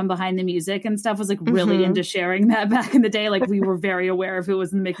VH1 Behind the Music and stuff was really into sharing that back in the day. We were very aware of who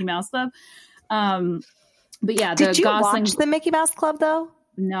was in the Mickey Mouse Club. But yeah, did you watch the Mickey Mouse Club though?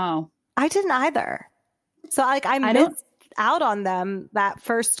 No, I didn't either. So I missed out on them that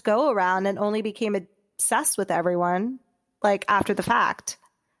first go around and only became obsessed with everyone after the fact.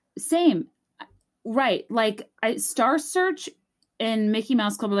 Same, right? Star Search and Mickey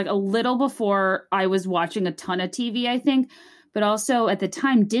Mouse Club were a little before I was watching a ton of TV, I think. But also at the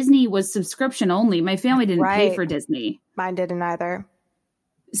time, Disney was subscription only. My family didn't pay for Disney. Mine didn't either.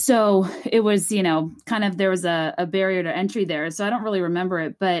 So it was, kind of, there was a barrier to entry there. So I don't really remember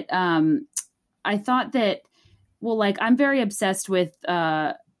it. But I thought that, I'm very obsessed with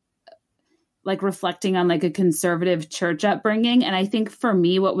reflecting on a conservative church upbringing. And I think for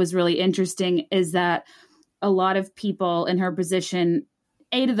me, what was really interesting is that a lot of people in her position,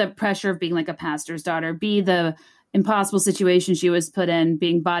 A, to the pressure of being a pastor's daughter, B, the impossible situation she was put in,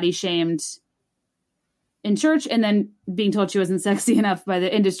 being body shamed in church, and then being told she wasn't sexy enough by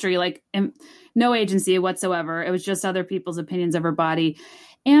the industry, no agency whatsoever. It was just other people's opinions of her body.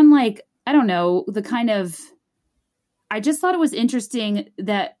 And I don't know, I just thought it was interesting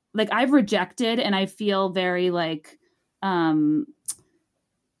that I've rejected, and I feel very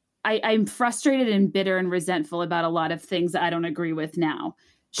I'm frustrated and bitter and resentful about a lot of things that I don't agree with now.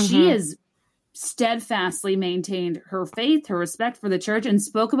 She has steadfastly maintained her faith, her respect for the church, and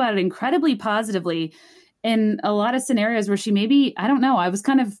spoke about it incredibly positively in a lot of scenarios where she maybe, I don't know, I was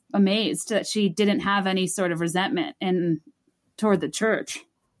kind of amazed that she didn't have any sort of resentment toward the church.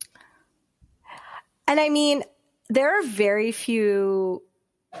 And I mean, there are very few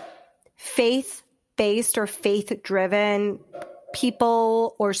faith-based or faith-driven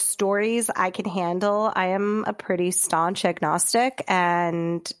people or stories I can handle. I am a pretty staunch agnostic,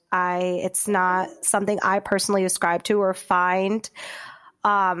 and it's not something I personally ascribe to or find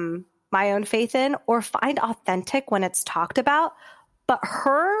my own faith in or find authentic when it's talked about. But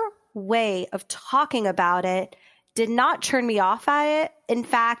her way of talking about it did not turn me off at it. In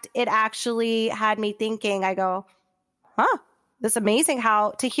fact, it actually had me thinking, I go, this is amazing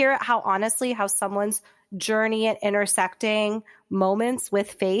to hear how honestly, how someone's journey at intersecting moments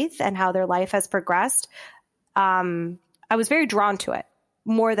with faith and how their life has progressed. I was very drawn to it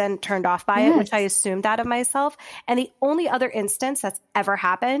more than turned off by it, which I assumed that of myself. And the only other instance that's ever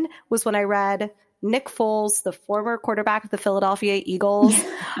happened was when I read Nick Foles, the former quarterback of the Philadelphia Eagles,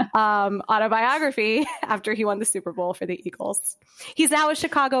 autobiography after he won the Super Bowl for the Eagles. He's now a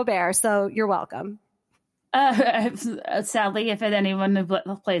Chicago Bear, so you're welcome. Sadly, if anyone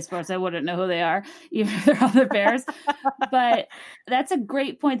who plays sports, I wouldn't know who they are, even if they're on the Bears. But that's a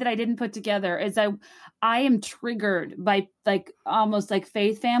great point that I didn't put together. Is I am triggered by like almost like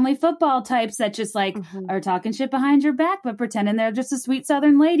faith family football types that just like are talking shit behind your back, but pretending they're just a sweet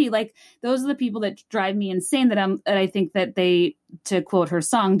Southern lady. Like those are the people that drive me insane. That I think that they, to quote her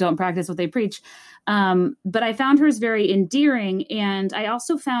song, don't practice what they preach. But I found hers very endearing, and I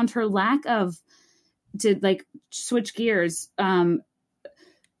also found her lack of, to like switch gears, the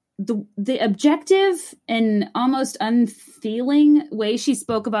objective and almost unfeeling way she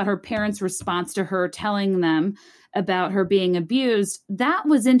spoke about her parents' response to her telling them about her being abused, that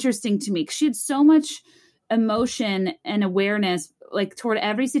was interesting to me. She had so much emotion and awareness like toward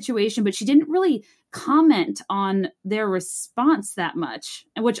every situation, but she didn't really comment on their response that much,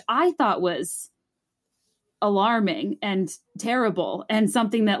 which I thought was alarming and terrible, and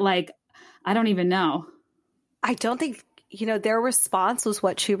something that like, I don't even know. I don't think, their response was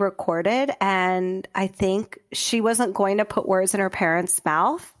what she recorded. And I think she wasn't going to put words in her parents'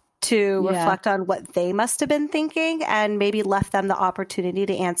 mouth to reflect on what they must have been thinking, and maybe left them the opportunity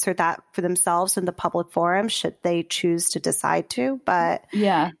to answer that for themselves in the public forum, should they choose to decide to. But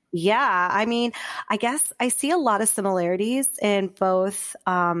yeah, I mean, I guess I see a lot of similarities in both,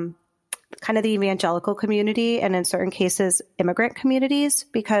 kind of the evangelical community and in certain cases immigrant communities,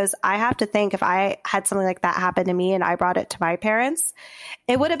 because I have to think if I had something like that happen to me and I brought it to my parents,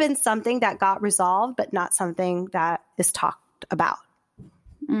 it would have been something that got resolved, but not something that is talked about.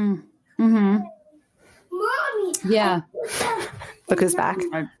 Mm-hmm. Mommy. Yeah. Look who's back.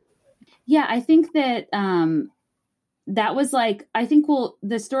 Yeah, I think that that was like,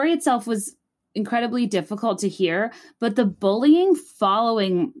 the story itself was incredibly difficult to hear, but the bullying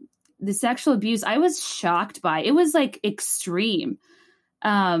following the sexual abuse, I was shocked by. It was like extreme.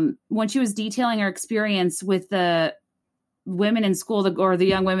 When she was detailing her experience with the women in school, or the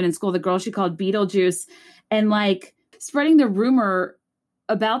young women in school, the girl she called Beetlejuice, and like spreading the rumor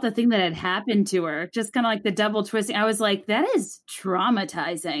about the thing that had happened to her, just kind of like the double twisting. I was like, that is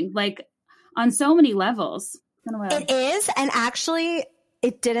traumatizing, like on so many levels. It is. And actually,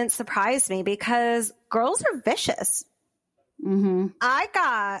 it didn't surprise me because girls are vicious. Mm-hmm. I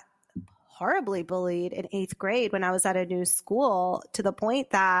got horribly bullied in 8th grade when I was at a new school, to the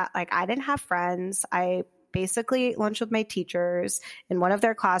point that like I didn't have friends. I basically ate lunch with my teachers in one of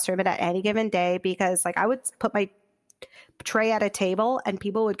their classroom at any given day, because like I would put my tray at a table and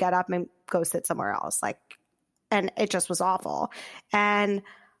people would get up and go sit somewhere else. And it just was awful. And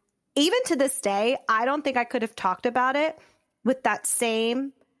even to this day, I don't think I could have talked about it with that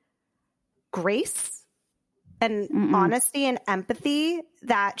same grace and honesty and empathy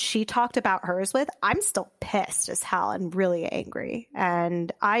that she talked about hers with. I'm still pissed as hell and really angry.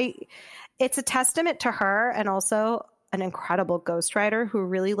 And it's a testament to her, and also an incredible ghostwriter who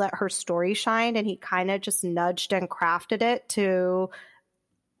really let her story shine. And he kind of just nudged and crafted it to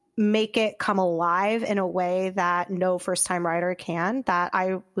make it come alive in a way that no first-time writer can, that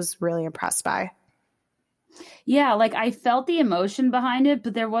I was really impressed by. Yeah, like I felt the emotion behind it,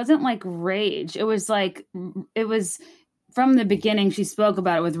 but there wasn't like rage. It was from the beginning, she spoke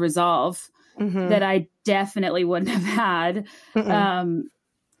about it with resolve that I definitely wouldn't have had.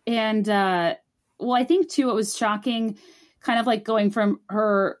 Well, I think too, it was shocking, kind of like going from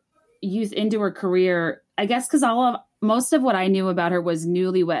her youth into her career, I guess, because most of what I knew about her was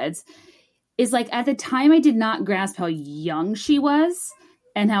Newlyweds, is like at the time I did not grasp how young she was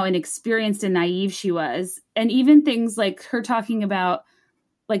and how inexperienced and naive she was. And even things like her talking about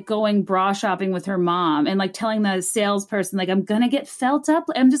like going bra shopping with her mom and like telling the salesperson, like, I'm going to get felt up.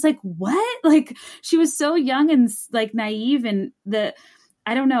 I'm just like, what? Like she was so young and like naive, and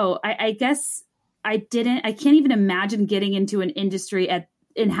I don't know. I guess I can't even imagine getting into an industry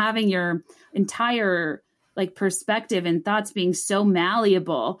and having your entire like perspective and thoughts being so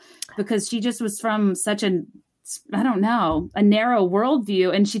malleable, because she just was from such a narrow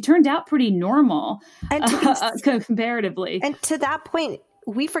worldview, and she turned out pretty normal comparatively. And to that point,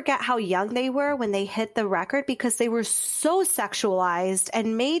 we forget how young they were when they hit the record, because they were so sexualized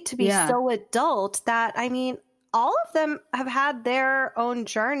and made to be so adult that, I mean, all of them have had their own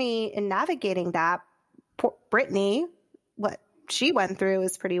journey in navigating that. Britney, what she went through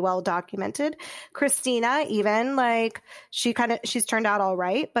is pretty well documented. Christina, even, like, she's turned out all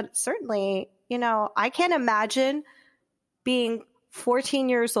right, but certainly, I can't imagine being 14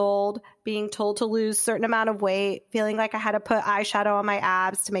 years old, being told to lose a certain amount of weight, feeling like I had to put eyeshadow on my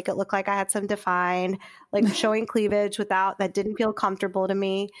abs to make it look like I had some defined, like showing cleavage that didn't feel comfortable to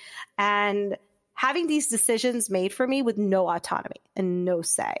me. And having these decisions made for me with no autonomy and no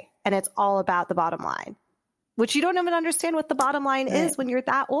say. And it's all about the bottom line, which you don't even understand what the bottom line is when you're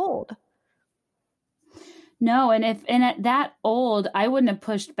that old. No, and at that old, I wouldn't have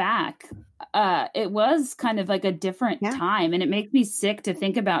pushed back. It was kind of like a different time, and it makes me sick to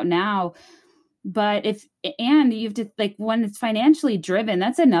think about now. But you have to, like, when it's financially driven,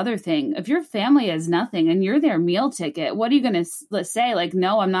 that's another thing. If your family has nothing and you're their meal ticket, what are you going to say? Like,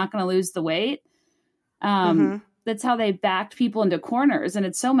 no, I'm not going to lose the weight. That's how they backed people into corners, and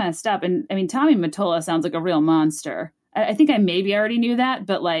it's so messed up. And I mean, Tommy Mottola sounds like a real monster. I think I maybe already knew that,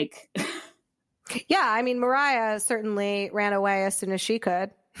 but like. Yeah, I mean, Mariah certainly ran away as soon as she could.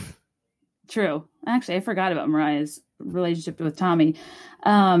 True. Actually, I forgot about Mariah's relationship with Tommy.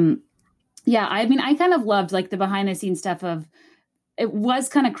 Yeah, I mean, I kind of loved like the behind the scenes stuff of, it was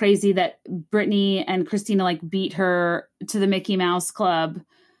kind of crazy that Britney and Christina like beat her to the Mickey Mouse Club,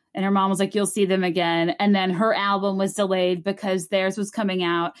 and her mom was like, you'll see them again. And then her album was delayed because theirs was coming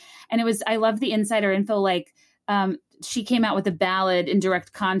out. And I love the insider info, like, she came out with a ballad in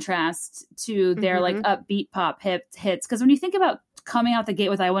direct contrast to their like upbeat pop hits. Because when you think about coming out the gate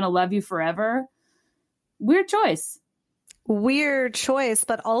with I Want to Love You Forever, weird choice.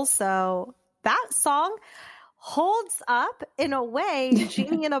 But also that song holds up in a way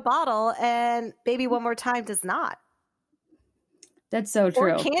Genie in a Bottle and Baby One More Time does not. That's so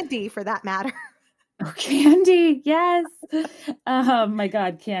true. Or Candy, for that matter. Oh, Candy, yes. Oh my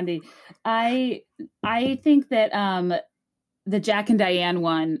God, Candy. I think that the Jack and Diane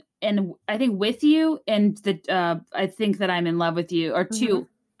one, and I think With You, and I think that I'm in Love with You are two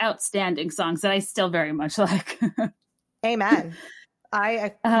outstanding songs that I still very much like. Amen.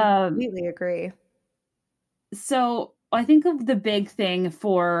 I completely agree. So I think of the big thing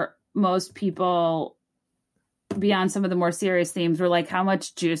for most people beyond some of the more serious themes were like how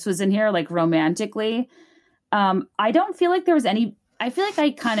much juice was in here, like romantically. I don't feel like there was any. I feel like I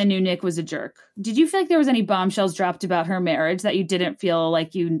kind of knew Nick was a jerk. Did you feel like there was any bombshells dropped about her marriage that you didn't feel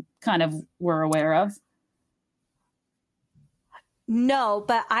like you kind of were aware of? No,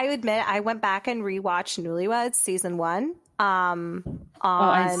 but I admit I went back and rewatched Newlyweds season 1 on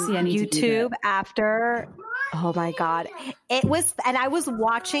YouTube after. Oh my God. It was, and I was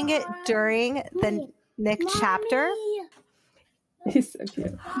watching it during the Nick chapter. He's so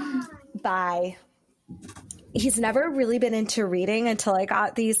cute. Bye. He's never really been into reading until I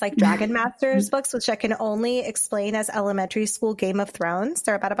got these like Dragon Masters books, which I can only explain as elementary school Game of Thrones.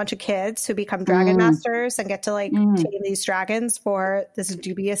 They're about a bunch of kids who become Dragon Masters and get to like tame these dragons for this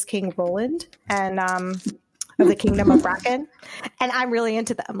dubious King Roland and of the Kingdom of Bracken. And I'm really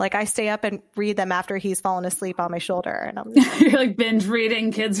into them. Like I stay up and read them after he's fallen asleep on my shoulder. And I'm you're like binge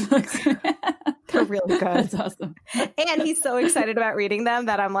reading kids books. They're really good. That's awesome. And he's so excited about reading them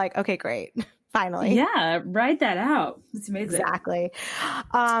that I'm like, okay, great. Finally. Yeah, write that out. It's amazing. Exactly.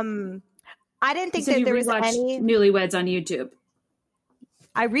 I didn't think that there was any Newlyweds on YouTube.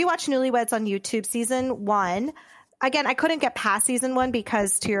 I rewatched Newlyweds on YouTube season 1. Again, I couldn't get past season 1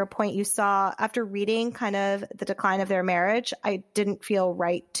 because, to your point, you saw after reading kind of the decline of their marriage, I didn't feel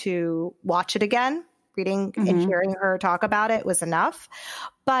right to watch it again. Reading and hearing her talk about it was enough.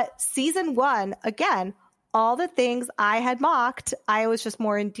 But season 1, again, all the things I had mocked, I was just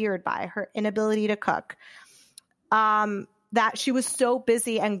more endeared by her inability to cook. That she was so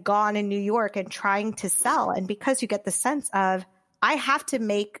busy and gone in New York and trying to sell. And because you get the sense of, I have to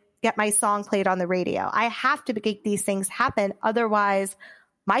get my song played on the radio. I have to make these things happen. Otherwise,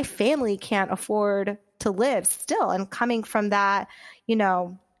 my family can't afford to live still. And coming from that, you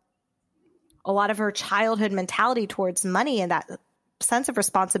know, a lot of her childhood mentality towards money and that sense of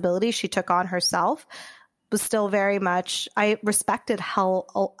responsibility she took on herself was still very much, I respected her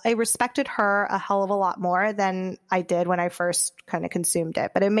a hell of a lot more than I did when I first kind of consumed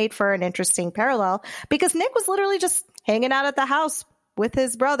it. But it made for an interesting parallel because Nick was literally just hanging out at the house with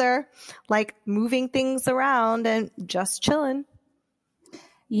his brother, like moving things around and just chilling.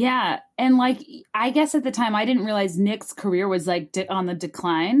 Yeah. And like, I guess at the time I didn't realize Nick's career was like on the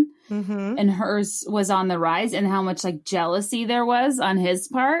decline and hers was on the rise, and how much like jealousy there was on his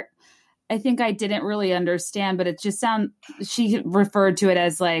part. I think I didn't really understand, but it just she referred to it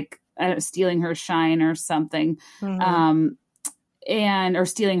as like stealing her shine or something, or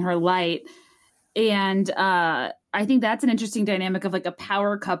stealing her light. And I think that's an interesting dynamic of like a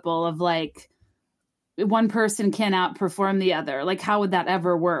power couple of like one person can outperform the other. Like, how would that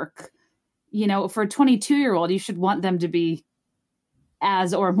ever work? You know, for a 22-year-old, you should want them to be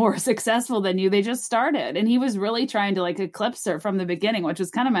as or more successful than you. They just started. And he was really trying to like eclipse her from the beginning, which was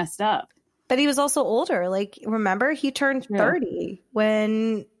kind of messed up. But he was also older. Like, remember, he turned 30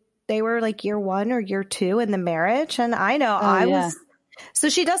 when they were like year 1 or year 2 in the marriage. And I know was. So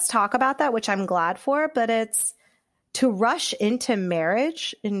she does talk about that, which I'm glad for. But it's to rush into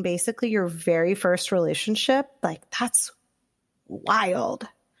marriage in basically your very first relationship. Like, that's wild.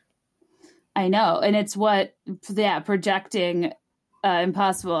 I know. And it's what, projecting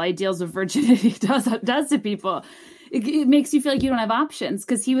impossible ideals of virginity does to people. It makes you feel like you don't have options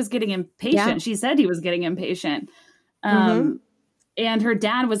because he was getting impatient. Yeah. She said he was getting impatient. And her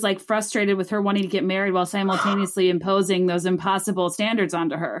dad was like frustrated with her wanting to get married while simultaneously imposing those impossible standards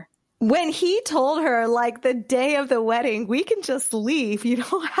onto her. When he told her, like, the day of the wedding, we can just leave. You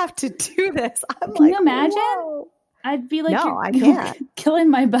don't have to do this. I'm Can you imagine? Whoa. I'd be like, no, I can't. Killing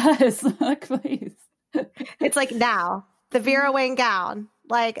my buzz. Like, please. It's like, now, the Vera Wang gown,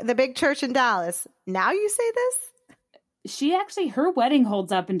 like the big church in Dallas. Now you say this? She actually, her wedding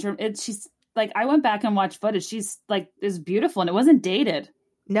holds up in terms, she's like, I went back and watched footage. She's like, is beautiful and it wasn't dated.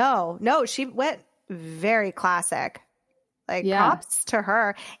 No, she went very classic. Like, props to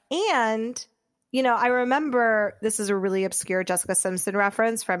her. And, you know, I remember, this is a really obscure Jessica Simpson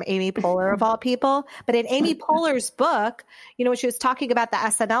reference from Amy Poehler of all people. But in Amy Poehler's book, you know, when she was talking about the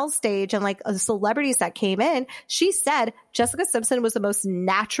SNL stage and like the celebrities that came in, she said Jessica Simpson was the most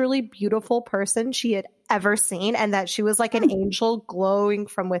naturally beautiful person she had ever seen, and that she was like an angel glowing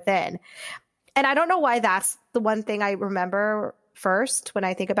from within. And I don't know why that's the one thing I remember first when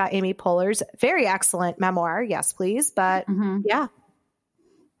I think about Amy Poehler's very excellent memoir. Yes, please. But yeah.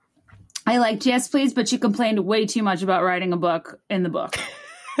 I liked Yes, Please, but she complained way too much about writing a book in the book.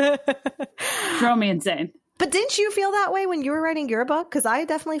 Drove me insane. But didn't you feel that way when you were writing your book? Because I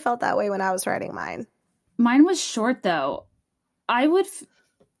definitely felt that way when I was writing mine. Mine was short, though. I would...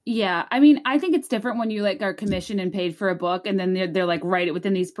 Yeah, I mean, I think it's different when you like are commissioned and paid for a book and then they're like, write it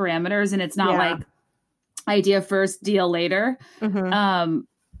within these parameters and it's not like idea first, deal later.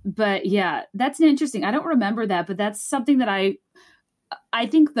 But yeah, that's an interesting. I don't remember that, but that's something that I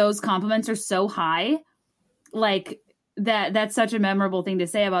think those compliments are so high, like that's such a memorable thing to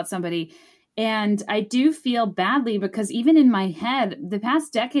say about somebody. And I do feel badly because even in my head, the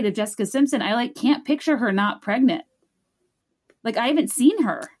past decade of Jessica Simpson, I like can't picture her not pregnant. Like, I haven't seen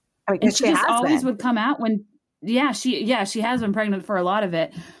her. I mean, and she just always would come out when, she has been pregnant for a lot of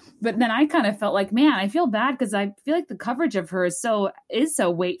it. But then I kind of felt like, man, I feel bad because I feel like the coverage of her is so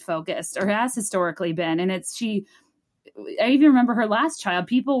weight focused, or has historically been. And I even remember her last child.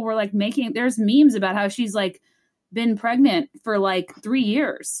 People were like there's memes about how she's like been pregnant for like 3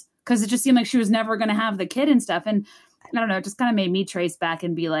 years because it just seemed like she was never going to have the kid and stuff. And I don't know, it just kind of made me trace back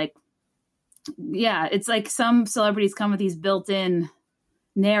and be like, yeah, it's like some celebrities come with these built-in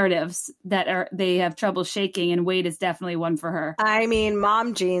narratives that they have trouble shaking, and weight is definitely one for her. I mean,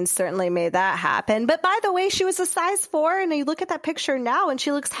 mom jeans certainly made that happen. But by the way, she was a size 4, and you look at that picture now and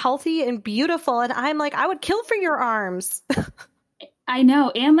she looks healthy and beautiful. And I'm like, I would kill for your arms. I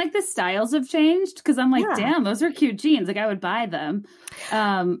know. And like the styles have changed because I'm like, damn, those are cute jeans. Like I would buy them.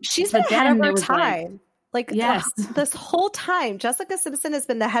 She's been ahead of her time. Yes. This whole time, Jessica Simpson has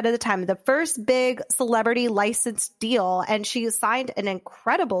been the head of the time, the first big celebrity licensed deal. And she signed an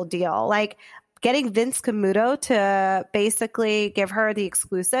incredible deal, like getting Vince Camuto to basically give her the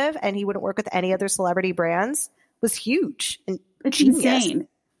exclusive and he wouldn't work with any other celebrity brands was huge. And it's insane.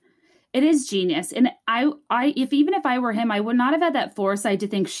 It is genius. And even if I were him, I would not have had that foresight to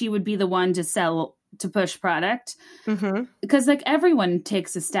think she would be the one to push product, because like everyone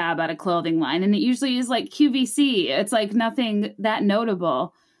takes a stab at a clothing line and it usually is like QVC. It's like nothing that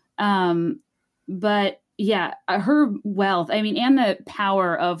notable. But yeah, her wealth, I mean, and the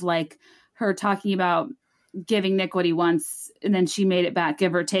power of like her talking about giving Nick what he wants and then she made it back,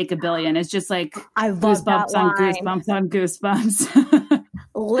 give or take $1 billion. It's just like goosebumps on goosebumps on goosebumps.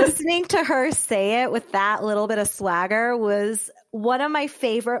 Listening to her say it with that little bit of swagger was one of my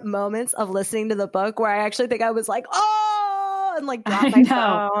favorite moments of listening to the book, where I actually think I was like, oh, and like dropped my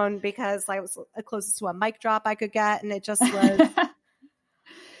phone because I was closest to a mic drop I could get. And it just was.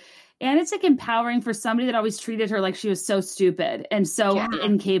 And it's like empowering for somebody that always treated her like she was so stupid and so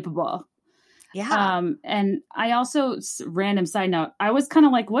incapable. Yeah. And I also, random side note, I was kind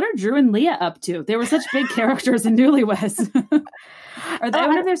of like, what are Drew and Leah up to? They were such big characters in Newlyweds. I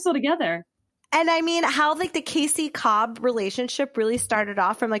wonder if they're still together. And I mean, how like the Casey Cobb relationship really started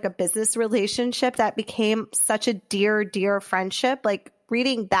off from like a business relationship that became such a dear, dear friendship. Like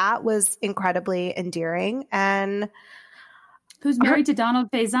reading that was incredibly endearing. And who's married to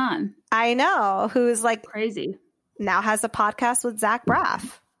Donald Faison. I know, who's like crazy. now has a podcast with Zach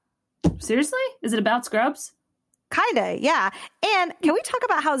Braff. Seriously? Is it about Scrubs? Kinda, yeah. And can we talk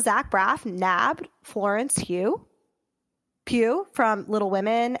about how Zach Braff nabbed Florence Pugh from Little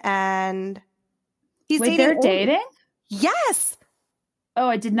Women, and he's dating. They're dating? Yes. Oh,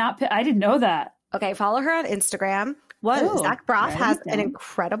 I didn't know that. Okay, follow her on Instagram. Zach Braff has an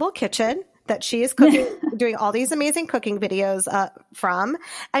incredible kitchen that she is cooking, doing all these amazing cooking videos from.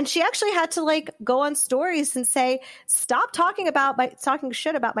 And she actually had to like go on stories and say, stop talking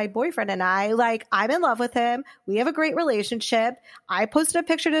shit about my boyfriend and I. Like, I'm in love with him. We have a great relationship. I posted a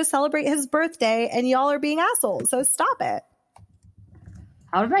picture to celebrate his birthday and y'all are being assholes. So stop it.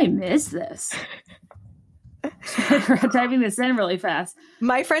 How did I miss this? Typing this in really fast.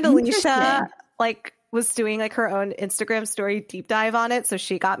 My friend Alicia was doing like her own Instagram story deep dive on it. So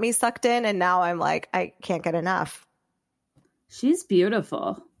she got me sucked in and now I'm like, I can't get enough. She's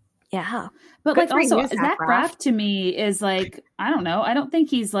beautiful. Yeah. But like also Zach Braff to me is like, I don't know. I don't think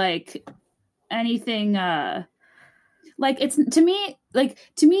he's like anything like it's to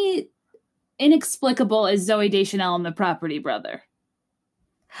me inexplicable as Zooey Deschanel and the Property Brother.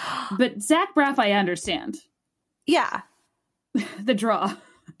 But Zach Braff, I understand. Yeah. The draw.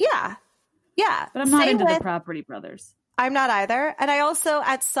 Yeah. Yeah. But I'm not into the Property Brothers. I'm not either. And I also,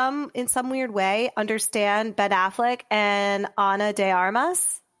 in some weird way, understand Ben Affleck and Ana de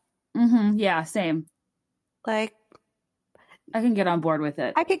Armas. Mm-hmm. Yeah, same. Like, I can get on board with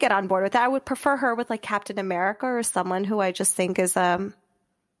it. I could get on board with that. I would prefer her with like Captain America or someone who I just think is a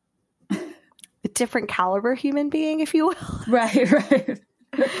different caliber human being, if you will. Right.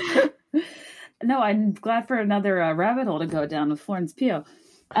 No, I'm glad for another rabbit hole to go down with Florence Pugh.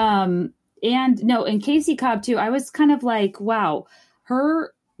 And no, in Casey Cobb too, I was kind of like, wow,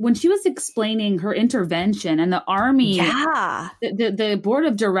 when she was explaining her intervention and the army, the board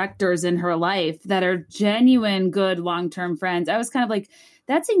of directors in her life that are genuine, good, long-term friends. I was kind of like,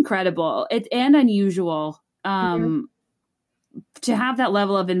 that's incredible. And unusual to have that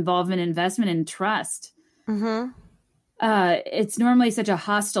level of involvement, investment, and trust. Mm-hmm. It's normally such a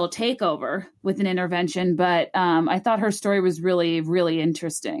hostile takeover with an intervention, but I thought her story was really, really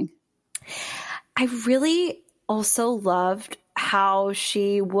interesting. I really also loved how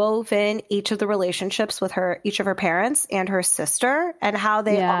she wove in each of the relationships with each of her parents and her sister, and how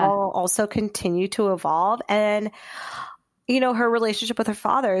they all also continue to evolve. And, you know, her relationship with her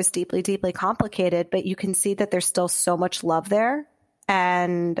father is deeply, deeply complicated, but you can see that there's still so much love there,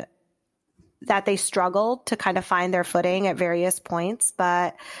 and that they struggled to kind of find their footing at various points.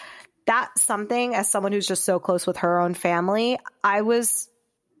 But that's something, as someone who's just so close with her own family,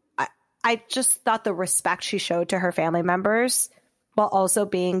 I just thought the respect she showed to her family members while also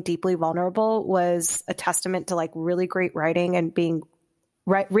being deeply vulnerable was a testament to like really great writing and being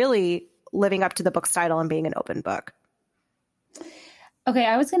really living up to the book's title and being an open book. Okay.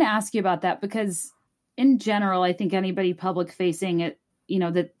 I was going to ask you about that because in general, I think anybody public facing it, you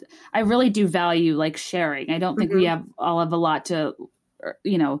know, that I really do value like sharing. I don't think we all have a lot to,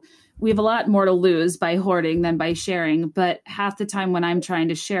 you know, we have a lot more to lose by hoarding than by sharing. But half the time when I'm trying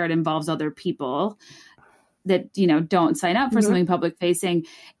to share, it involves other people that, you know, don't sign up for something public facing.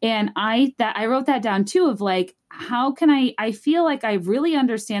 And I wrote that down too, of like, how can I feel like I really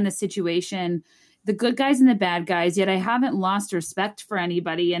understand the situation, the good guys and the bad guys, yet I haven't lost respect for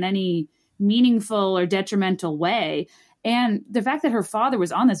anybody in any meaningful or detrimental way. And the fact that her father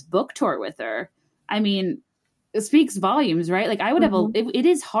was on this book tour with her, I mean, it speaks volumes, right? Like I would have it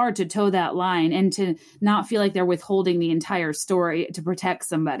is hard to toe that line and to not feel like they're withholding the entire story to protect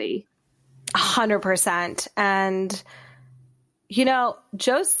somebody. 100%. And, you know,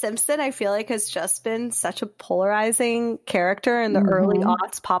 Joe Simpson, I feel like has just been such a polarizing character in the early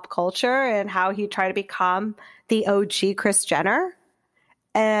aughts pop culture, and how he tried to become the OG Kris Jenner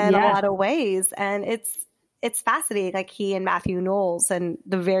in a lot of ways. And it's fascinating, like he and Matthew Knowles and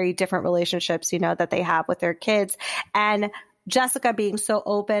the very different relationships, you know, that they have with their kids. And Jessica being so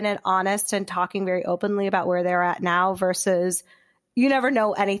open and honest and talking very openly about where they're at now versus you never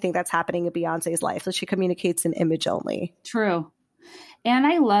know anything that's happening in Beyonce's life. So she communicates in image only. True. And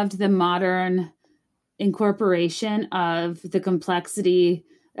I loved the modern incorporation of the complexity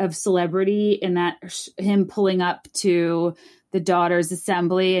of celebrity in that him pulling up to the daughter's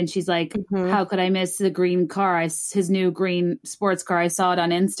assembly and she's like, how could I miss the green car? His new green sports car. I saw it on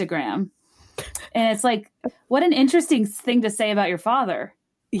Instagram. And it's like, what an interesting thing to say about your father.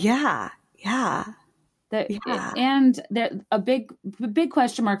 Yeah. Yeah. And a big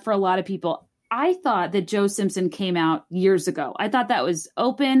question mark for a lot of people. I thought that Joe Simpson came out years ago. I thought that was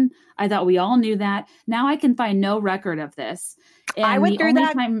open. I thought we all knew that. Now I can find no record of this. And I went through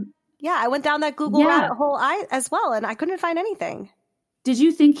that. Yeah, I went down that Google rabbit hole as well, and I couldn't find anything. Did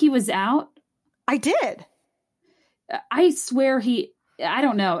you think he was out? I did. I swear I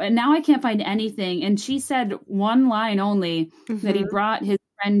don't know. And now I can't find anything. And she said one line only, that he brought his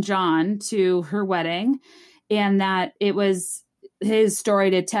friend John to her wedding and that it was his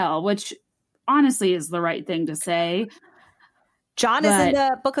story to tell, which honestly is the right thing to say. John is in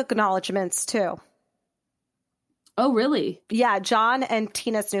the book acknowledgments too. Oh, really? Yeah, John and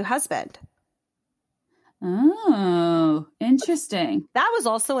Tina's new husband. Oh, interesting. That was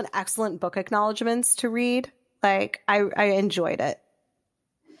also an excellent book acknowledgments to read. Like, I enjoyed it.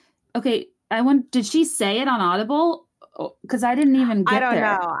 Okay, did she say it on Audible? Because I didn't even get there. I don't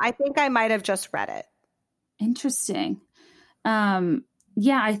know. I think I might have just read it. Interesting.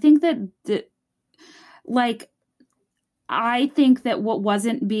 Yeah, I think that I think that what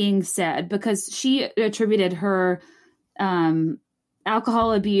wasn't being said, because she attributed her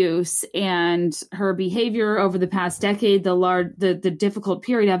alcohol abuse and her behavior over the past decade, the difficult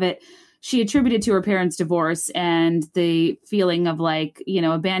period of it, she attributed to her parents' divorce and the feeling of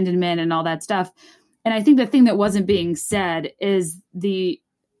abandonment and all that stuff. And I think the thing that wasn't being said is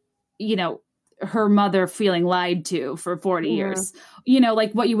her mother feeling lied to for 40 years,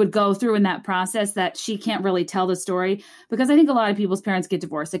 like what you would go through in that process, that she can't really tell the story, because I think a lot of people's parents get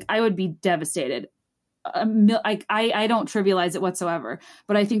divorced. Like, I would be devastated. I don't trivialize it whatsoever,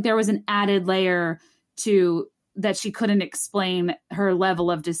 but I think there was an added layer to that. She couldn't explain her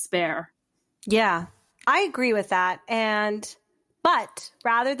level of despair. Yeah, I agree with that. But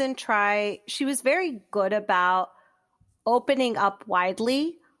rather than she was very good about opening up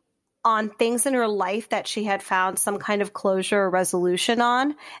widely on things in her life that she had found some kind of closure or resolution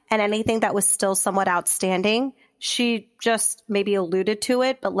on, and anything that was still somewhat outstanding, she just maybe alluded to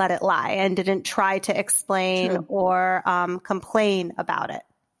it, but let it lie and didn't try to explain or complain about it.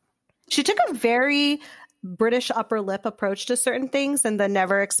 She took a very British upper lip approach to certain things, and the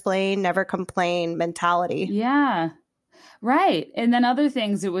never explain, never complain mentality. Yeah. Right. And then other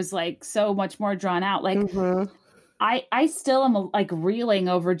things, it was like so much more drawn out. Like, I still am like reeling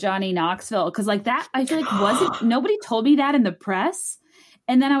over Johnny Knoxville, because like that, I feel like nobody told me that in the press.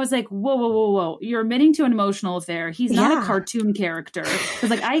 And then I was like, whoa. You're admitting to an emotional affair. He's not a cartoon character.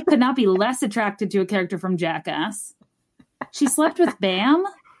 Because like, I could not be less attracted to a character from Jackass. She slept with Bam.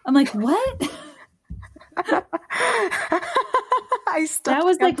 I'm like, what? I still that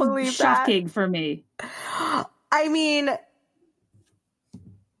was can't like believe shocking for me. I mean,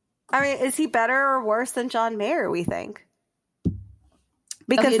 is he better or worse than John Mayer, we think?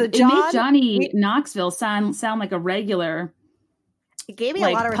 Because it made Johnny Knoxville sound like a regular. It gave me a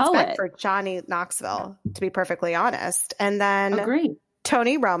lot of respect for Johnny Knoxville, to be perfectly honest. And then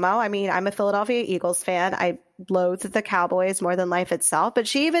Tony Romo. I mean, I'm a Philadelphia Eagles fan. I loathe the Cowboys more than life itself, but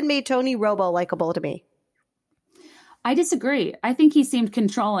she even made Tony Romo likable to me. I disagree. I think he seemed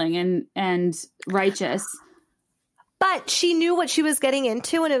controlling and righteous. But she knew what she was getting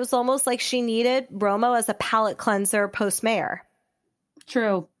into, and it was almost like she needed Romo as a palate cleanser post-Mayor.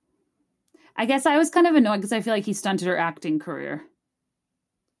 True. I guess I was kind of annoyed because I feel like he stunted her acting career.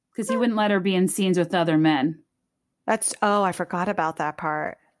 Because he wouldn't let her be in scenes with other men. I forgot about that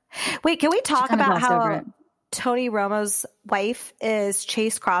part. Wait, can we talk about how Tony Romo's wife is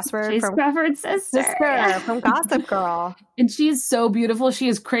Chase Crawford? Crawford's sister from Gossip Girl. And she is so beautiful. She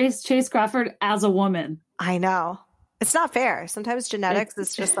is Chase Crawford as a woman. I know. It's not fair. Sometimes genetics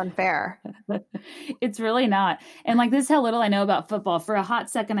is just unfair. It's really not. And like, this is how little I know about football. For a hot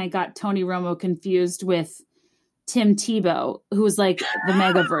second, I got Tony Romo confused with Tim Tebow, who was like the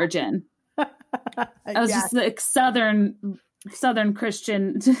mega virgin. I was just like Southern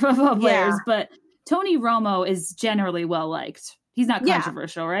Christian football players, but Tony Romo is generally well liked. He's not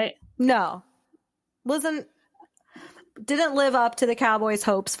controversial, right? No, didn't live up to the Cowboys'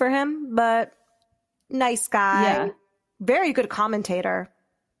 hopes for him, but nice guy. Yeah. Very good commentator.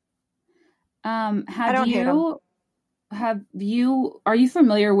 Are you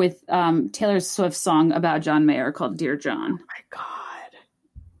familiar with Taylor Swift's song about John Mayer called Dear John? Oh my God.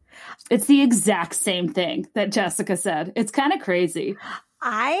 It's the exact same thing that Jessica said. It's kind of crazy.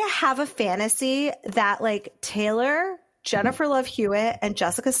 I have a fantasy that like Taylor, Jennifer Love Hewitt, and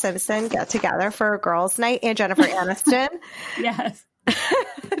Jessica Simpson get together for a girls' night, and Jennifer Aniston. Yes.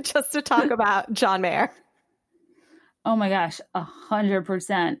 Just to talk about John Mayer. Oh my gosh,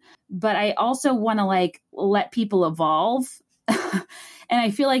 100%. But I also want to like let people evolve. And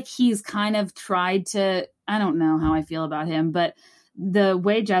I feel like he's kind of tried to, I don't know how I feel about him, but the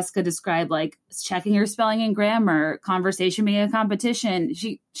way Jessica described, like checking your spelling and grammar, conversation being a competition,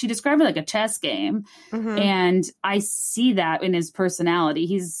 she described it like a chess game. Mm-hmm. And I see that in his personality.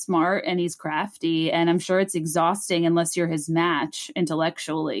 He's smart and he's crafty, and I'm sure it's exhausting unless you're his match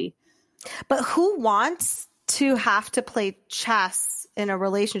intellectually. But who wants to have to play chess in a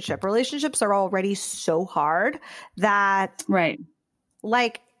relationship? Relationships are already so hard that, right,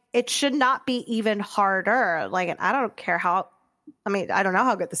 like, it should not be even harder. Like, I don't care how, I mean, I don't know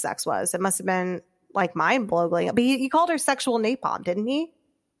how good the sex was. It must have been like mind-blowing. But he called her sexual napalm, didn't he?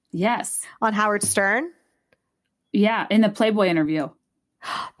 Yes. On Howard Stern? Yeah, in the Playboy interview.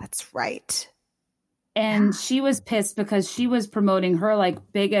 That's right. And she was pissed because she was promoting her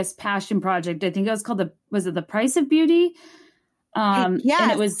like biggest passion project. I think it was called The Price of Beauty? Yes.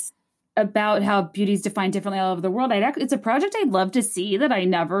 And it was about how beauty is defined differently all over the world. It's a project I'd love to see that I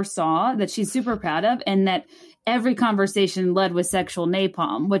never saw, that she's super proud of, and that every conversation led with sexual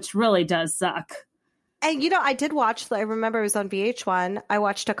napalm, which really does suck. And, I did watch, I remember it was on VH1. I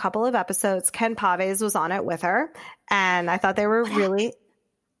watched a couple of episodes. Ken Paves was on it with her. And I thought they were really,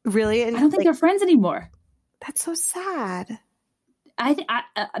 really. I don't think they're friends anymore. That's so sad.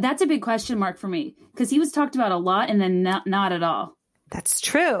 That's a big question mark for me, because he was talked about a lot and then not at all. That's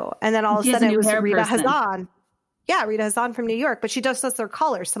true. And then all of a sudden it was Rita Hazan. Yeah, Rita Hazan from New York, but she just does their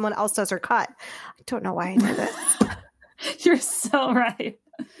color. Someone else does her cut. I don't know why I know this. You're so right.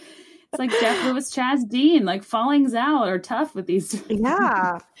 It's like Jeff Lewis, Chaz Dean, like fallings out or tough with these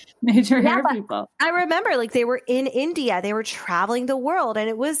major hair people. I remember like they were in India. They were traveling the world, and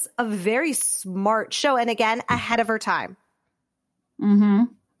it was a very smart show. And again, ahead of her time. Mm-hmm.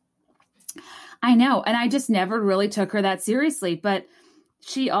 I know. And I just never really took her that seriously. But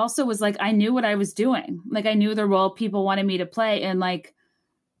she also was like, I knew what I was doing. Like, I knew the role people wanted me to play. And like,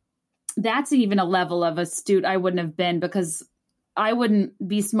 that's even a level of astute I wouldn't have been, because I wouldn't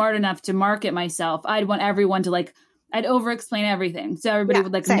be smart enough to market myself. I'd want everyone to like, I'd over-explain everything, so everybody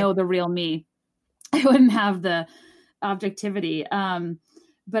would like know the real me. I wouldn't have the objectivity.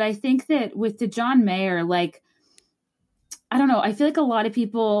 But I think that with the John Mayer, like, I don't know. I feel like a lot of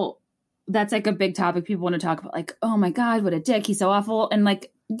people, that's like a big topic people want to talk about. Like, oh my God, what a dick. He's so awful. And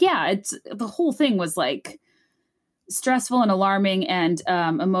like, yeah, it's the whole thing was like stressful and alarming and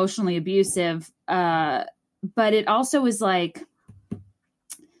emotionally abusive. But it also was like,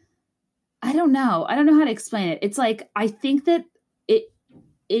 I don't know how to explain it. It's like, I think that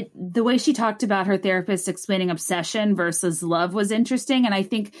the way she talked about her therapist explaining obsession versus love was interesting. And I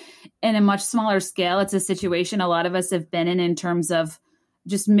think in a much smaller scale, it's a situation a lot of us have been in terms of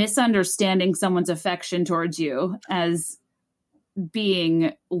just misunderstanding someone's affection towards you as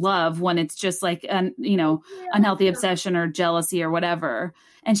being love, when it's just like, unhealthy obsession or jealousy or whatever.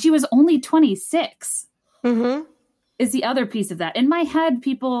 And she was only 26. Mm-hmm. Is the other piece of that. In my head,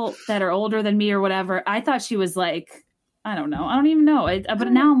 people that are older than me or whatever, I thought she was like, I don't know. I don't even know.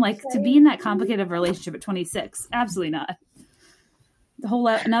 But now I'm like, to be in that complicated relationship at 26, absolutely not. The whole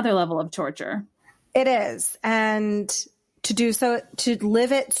another level of torture. It is. And to do so, to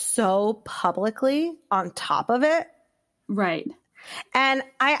live it so publicly on top of it. Right. And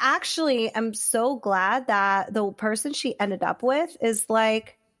I actually am so glad that the person she ended up with is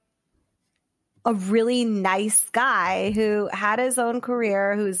like a really nice guy who had his own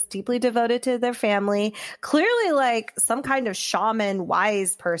career, who's deeply devoted to their family, clearly like some kind of shaman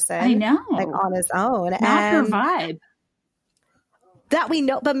wise person. I know. Like on his own. Not her vibe. That we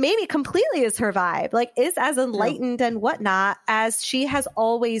know, but maybe completely is her vibe. Like is as enlightened and whatnot as she has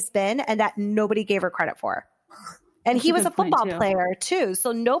always been, and that nobody gave her credit for. And he was a football player too.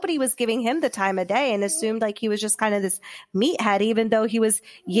 So nobody was giving him the time of day and assumed like he was just kind of this meathead, even though he was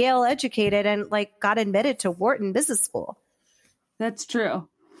Yale educated and like got admitted to Wharton Business School. That's true.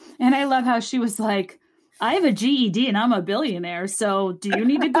 And I love how she was like, I have a GED and I'm a billionaire. So do you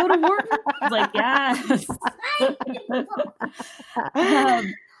need to go to Wharton? I was like, yes.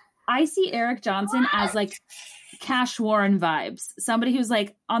 I see Eric Johnson as like Cash Warren vibes. Somebody who's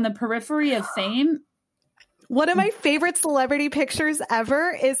like on the periphery of fame. One of my favorite celebrity pictures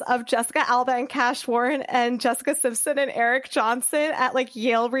ever is of Jessica Alba and Cash Warren and Jessica Simpson and Eric Johnson at like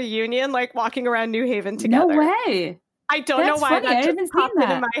Yale reunion, like walking around New Haven together. No way. I don't know why that just popped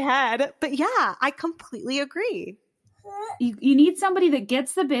into my head, but yeah, I completely agree. You need somebody that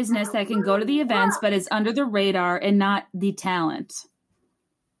gets the business, that can go to the events, but is under the radar and not the talent.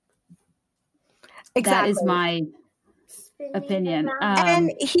 Exactly. That is my opinion.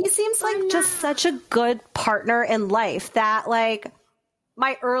 And he seems like just such a good partner in life that like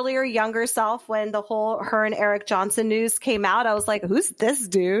my earlier younger self, when the whole her and Eric Johnson news came out, I was like, who's this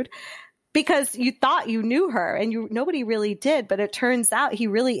dude? because you thought you knew her and nobody really did, but it turns out he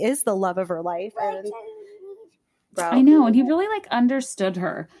really is the love of her life. And, bro. I know, and he really like understood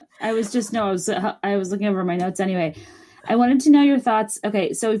her. I was looking over my notes anyway. I wanted to know your thoughts.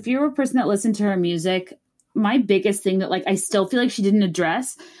 Okay, so if you're a person that listened to her music, my biggest thing that like I still feel like she didn't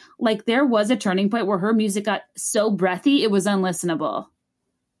address, like there was a turning point where her music got so breathy it was unlistenable.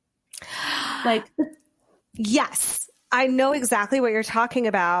 Like, yes, I know exactly what you're talking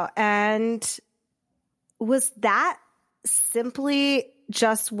about. And was that simply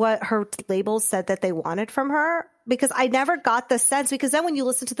just what her labels said that they wanted from her? Because I never got the sense, because then when you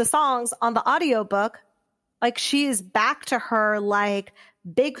listen to the songs on the audiobook, like she is back to her like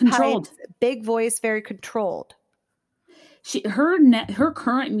big controlled pipes, big voice, very controlled. Her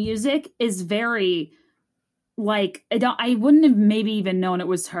current music is very like I wouldn't have maybe even known it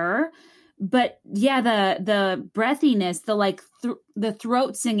was her, but yeah, the breathiness, the like the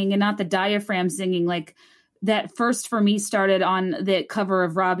throat singing and not the diaphragm singing, like that first for me started on the cover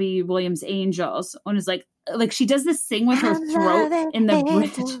of Robbie Williams' Angels, when it's like she does this thing with her throat in the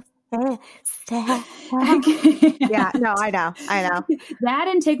bridge. Yeah, no, I know. That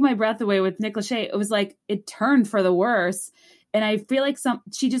and Take My Breath Away with Nick Lachey, it was like it turned for the worse. And I feel like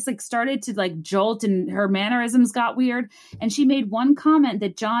she just like started to like jolt and her mannerisms got weird. And she made one comment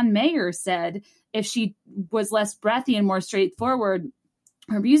that John Mayer said if she was less breathy and more straightforward,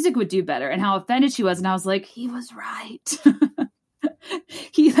 her music would do better, and how offended she was. And I was like, he was right.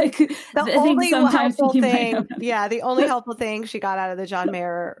 He like the only helpful thing. Yeah, the only helpful thing she got out of the John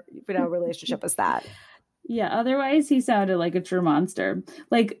Mayer, relationship was that. Yeah, otherwise he sounded like a true monster.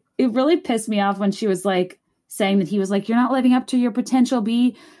 Like it really pissed me off when she was like saying that he was like, you're not living up to your potential,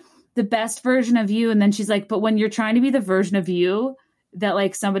 be the best version of you. And then she's like, but when you're trying to be the version of you that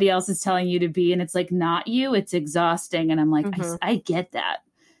like somebody else is telling you to be, and it's like not you, it's exhausting. And I'm like, I get that.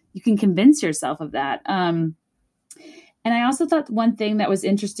 You can convince yourself of that. And I also thought one thing that was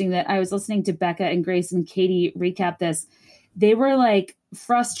interesting, that I was listening to Becca and Grace and Katie recap this. They were like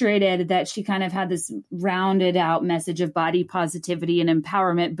frustrated that she kind of had this rounded out message of body positivity and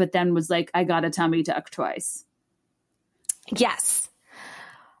empowerment, but then was like, I got a tummy tuck twice. Yes.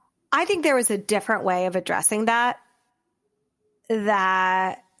 I think there was a different way of addressing that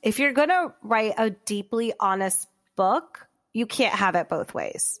if you're going to write a deeply honest book, you can't have it both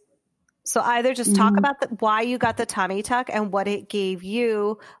ways. So either just talk about why you got the tummy tuck and what it gave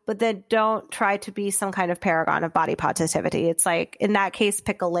you, but then don't try to be some kind of paragon of body positivity. It's like, in that case,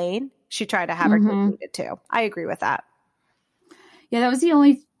 pick a lane. She tried to have her completed too. I agree with that. Yeah, that was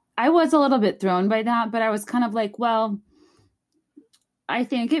I was a little bit thrown by that, but I was kind of like, well, I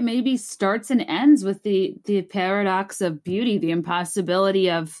think it maybe starts and ends with the paradox of beauty, the impossibility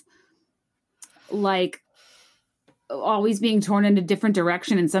of like always being torn in a different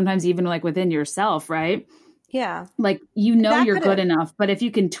direction, and sometimes even like within yourself, right? Yeah. Like, you're good enough, but if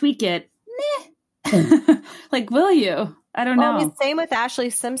you can tweak it, like, will you? I don't know. I mean, same with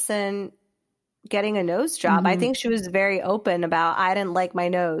Ashley Simpson getting a nose job. I think she was very open about, I didn't like my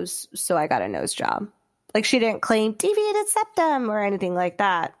nose, so I got a nose job. Like, she didn't claim deviated septum or anything like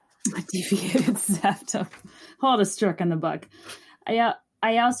that. Deviated septum. Hold a stroke in the book. I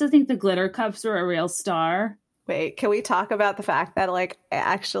also think the glitter cups were a real star. Wait, can we talk about the fact that like I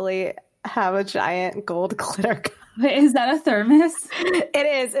actually have a giant gold glitter cup? Wait, is that a thermos? It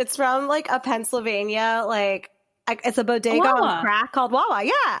is. It's from like a Pennsylvania, like it's a bodega on crack called Wawa.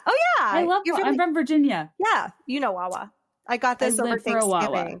 Yeah. Oh yeah. I love. I'm from Virginia. Yeah, you know Wawa. I got this over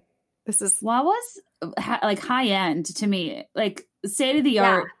Thanksgiving. This is Wawa's like high end to me, like state of the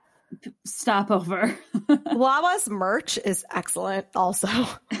art. Stopover. Wawa's merch is excellent. Also,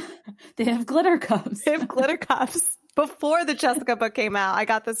 they have glitter cups. Before the Jessica book came out, I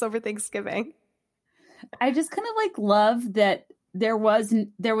got this over Thanksgiving. I just kind of like love that there was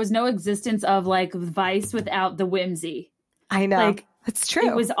no existence of like Vice without the whimsy. I know, like it's true.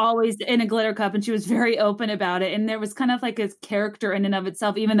 It was always in a glitter cup, and she was very open about it. And there was kind of like a character in and of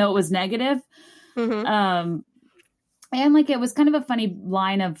itself, even though it was negative. And like, it was kind of a funny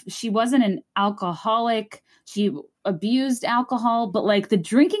line of, she wasn't an alcoholic. She abused alcohol, but like the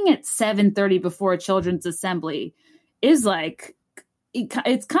drinking at 7:30 before a children's assembly is like,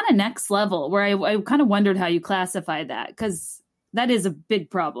 it's kind of next level, where I kind of wondered how you classify that, because that is a big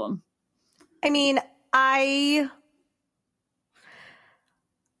problem. I mean, I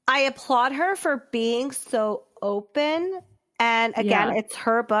applaud her for being so open. And again, it's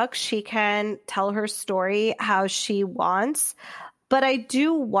her book. She can tell her story how she wants. But I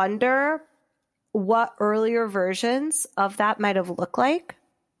do wonder what earlier versions of that might have looked like.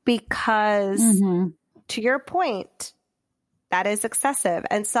 Because to your point, that is excessive.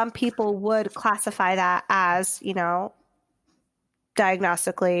 And some people would classify that as,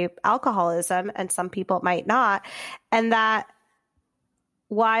 diagnostically alcoholism, and some people might not. And that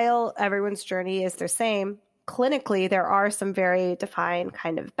while everyone's journey is the same, clinically, there are some very defined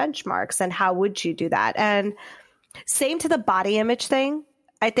kind of benchmarks. And how would you do that? And same to the body image thing.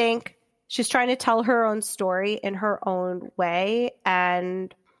 I think she's trying to tell her own story in her own way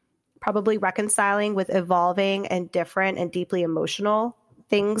and probably reconciling with evolving and different and deeply emotional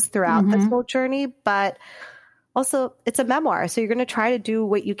things throughout this whole journey. But also, it's a memoir. So you're going to try to do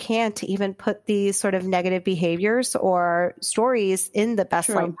what you can to even put these sort of negative behaviors or stories in the best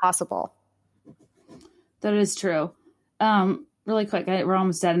light possible. That is true. Really quick, we're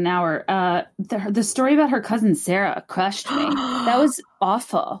almost at an hour. The story about her cousin Sarah crushed me. That was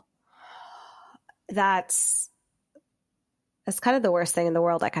awful. That's kind of the worst thing in the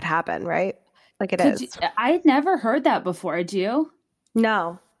world that could happen, right? Like it is. I had never heard that before. Did you?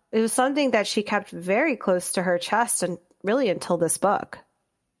 No. It was something that she kept very close to her chest and really until this book.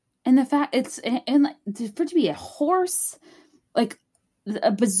 And the fact and for it to be a horse, like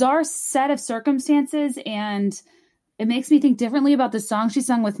a bizarre set of circumstances, and it makes me think differently about the song she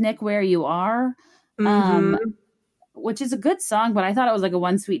sung with Nick, Where You Are, which is a good song, but I thought it was like a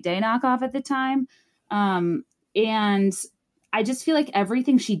One Sweet Day knockoff at the time. And I just feel like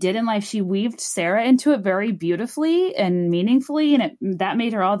everything she did in life, she weaved Sarah into it very beautifully and meaningfully. And that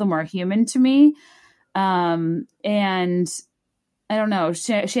made her all the more human to me. And I don't know,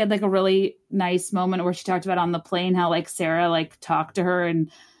 she had like a really nice moment where she talked about on the plane, how like Sarah like talked to her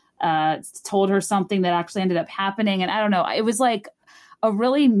and told her something that actually ended up happening. And I don't know, it was like a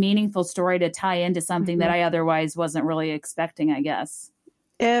really meaningful story to tie into something that I otherwise wasn't really expecting, I guess.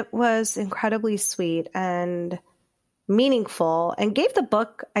 It was incredibly sweet and meaningful and gave the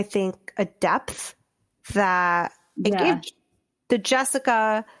book, I think, a depth that it gave the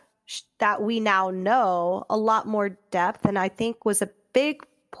Jessica that we now know a lot more depth, and I think was a big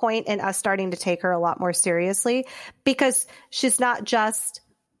point in us starting to take her a lot more seriously, because she's not just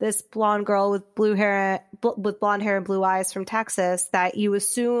this blonde girl with blonde hair and blue eyes from Texas that you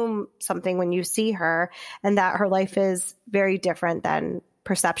assume something when you see her, and that her life is very different than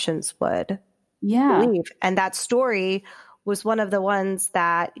perceptions would believe. And that story was one of the ones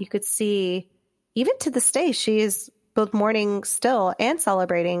that you could see even to this day. She is both mourning still and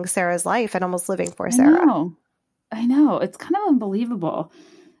celebrating Sarah's life and almost living for Sarah. I know. It's kind of unbelievable.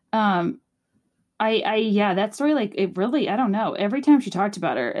 That story, like, it really, I don't know. Every time she talked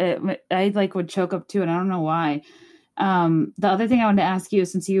about her, I like would choke up too, and I don't know why. The other thing I wanted to ask you,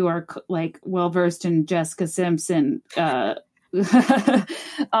 since you are like well-versed in Jessica Simpson,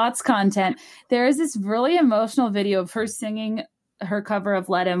 aughts content, there is this really emotional video of her singing her cover of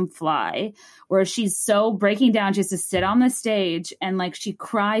Let Him Fly, where she's so breaking down. She has to sit on the stage and like she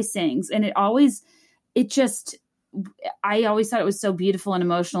sings, and I always thought it was so beautiful and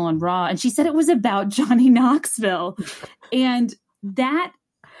emotional and raw. And she said it was about Johnny Knoxville, and that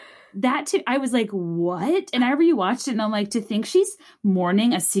too, I was like, what? And I rewatched it and I'm like, to think she's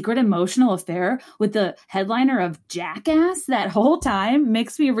mourning a secret emotional affair with the headliner of Jackass that whole time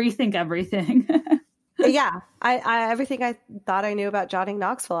makes me rethink everything. Yeah. I everything I thought I knew about Johnny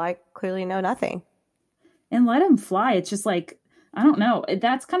Knoxville, I clearly know nothing. And Let Him Fly, it's just like, I don't know.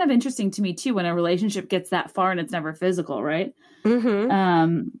 That's kind of interesting to me too, when a relationship gets that far and it's never physical, right?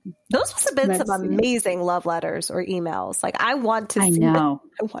 Mm-hmm. Those must have been some amazing love letters or emails. Like, I want to see them. I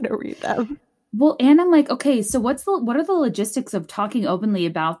want to read them. Well, and I'm like, okay, so what are the logistics of talking openly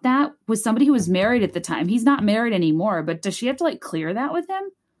about that with somebody who was married at the time? He's not married anymore, but does she have to like clear that with him?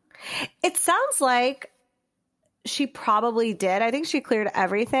 It sounds like she probably did. I think she cleared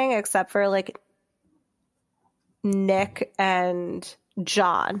everything except for like Nick and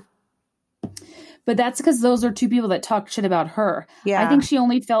John. But that's because those are two people that talked shit about her. Yeah. I think she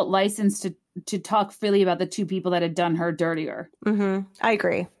only felt licensed to talk freely about the two people that had done her dirtier. Mm-hmm. I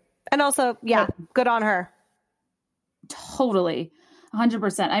agree. And also, good on her. Totally.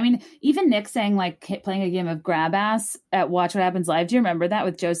 100%. I mean, even Nick saying like playing a game of grab ass at Watch What Happens Live. Do you remember that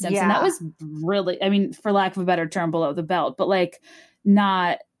with Joe Simpson? Yeah. That was really, I mean, for lack of a better term, below the belt, but like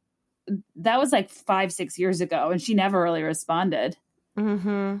that was like 5-6 years ago, and she never really responded.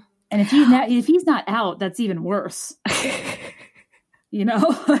 Mm-hmm. And if he's not out, that's even worse. You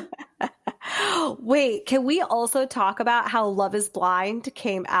know? Wait, can we also talk about how Love is Blind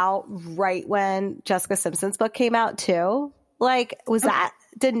came out right when Jessica Simpson's book came out too? Like,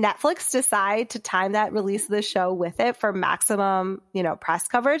 did Netflix decide to time that release of the show with it for maximum, press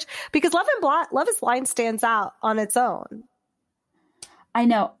coverage? Because Love is Blind stands out on its own. I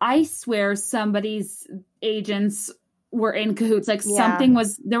know. I swear somebody's agents were in cahoots. Like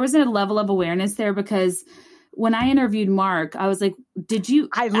there was a level of awareness there, because when I interviewed Mark, I was like,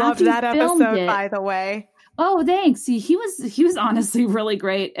 I loved that episode, by the way. Oh, thanks. He was honestly really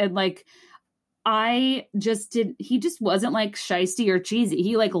great. And like, he just wasn't like shisty or cheesy.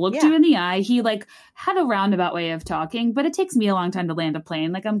 He like looked you in the eye. He like had a roundabout way of talking, but it takes me a long time to land a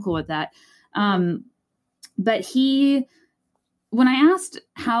plane. Like, I'm cool with that. But when I asked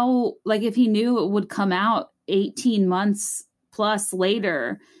how, like, if he knew it would come out 18 months plus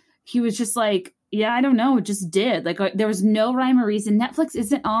later, he was just like, yeah, I don't know. It just did. Like, there was no rhyme or reason. Netflix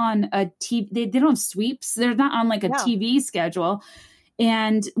isn't on a TV. They don't have sweeps. They're not on like a TV schedule.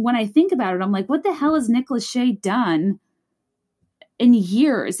 And when I think about it, I'm like, what the hell has Nick Lachey done in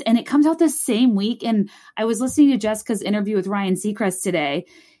years? And it comes out the same week. And I was listening to Jessica's interview with Ryan Seacrest today,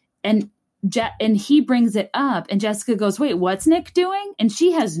 and he brings it up, and Jessica goes, wait, what's Nick doing? And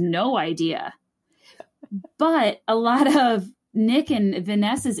she has no idea. But a lot of Nick and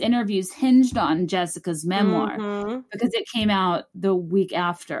Vanessa's interviews hinged on Jessica's memoir because it came out the week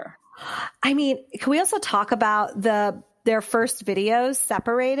after. I mean, can we also talk about their first videos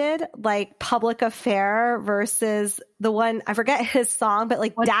separated, like Public Affair versus the one, I forget his song, but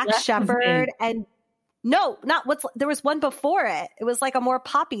like Dax Shepard and there was one before it. It was like a more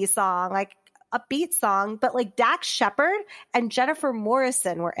poppy song, like a beat song, but like Dax Shepard and Jennifer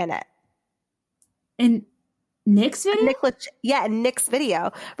Morrison were in it. In Nick's video? Nick's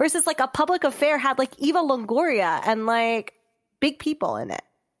video versus like a Public Affair had like Eva Longoria and like big people in it.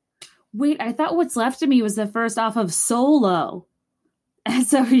 Wait, I thought What's Left of Me was the first off of Solo.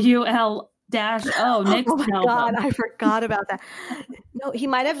 SOUL-O. Nick's oh my album. God, I forgot about that. No, he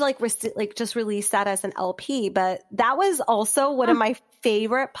might have just released that as an LP, but that was also one of my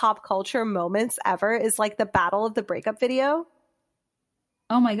favorite pop culture moments ever, is like the Battle of the Breakup video.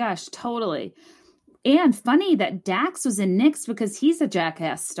 Oh my gosh, totally. And funny that Dax was in Nick's because he's a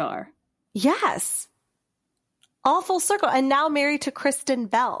Jackass star. Yes. All full circle. And now married to Kristen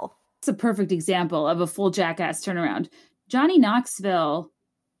Bell. It's a perfect example of a full Jackass turnaround. Johnny Knoxville.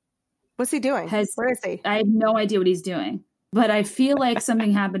 What's he doing? Where is he? I have no idea what he's doing, but I feel like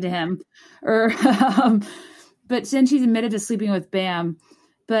something happened to him. But since he's admitted to sleeping with Bam,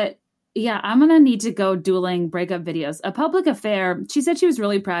 but yeah, I'm going to need to go dueling breakup videos. A Public Affair, she said she was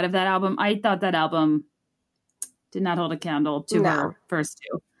really proud of that album. I thought that album did not hold a candle to her first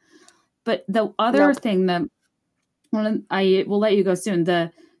two. But the other thing that I will let you go soon.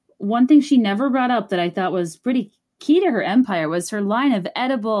 The one thing she never brought up that I thought was pretty key to her empire was her line of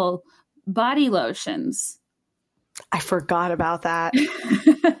edible body lotions. I forgot about that.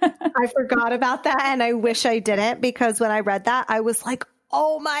 And I wish I didn't, because when I read that, I was like,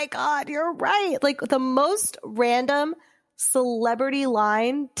 oh my God, you're right. Like the most random celebrity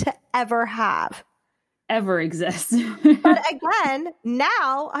line to ever exist. But again,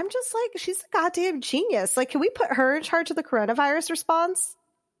 now I'm just like, she's a goddamn genius. Like, can we put her in charge of the coronavirus response?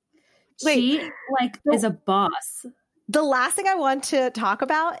 She is a boss. The last thing I want to talk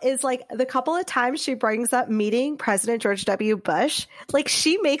about is like the couple of times she brings up meeting President George W. Bush. Like,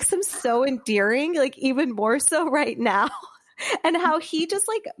 she makes him so endearing, like even more so right now. And how he just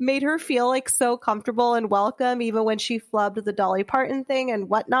like made her feel like so comfortable and welcome, even when she flubbed the Dolly Parton thing and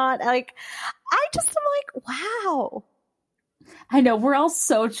whatnot. Like, I just am like, wow. I know, we're all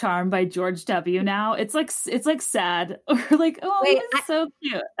so charmed by George W. now. It's like sad. We're like, oh, he's so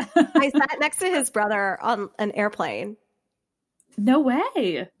cute. I sat next to his brother on an airplane. No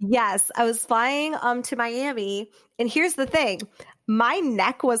way. Yes, I was flying to Miami, and here's the thing. My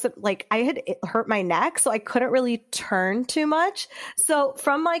neck wasn't like, I had hurt my neck, so I couldn't really turn too much. So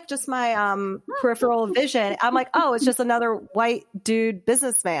from like just my peripheral vision, I'm like, oh, it's just another white dude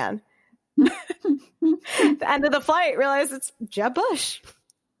businessman. The end of the flight, realized it's Jeb Bush.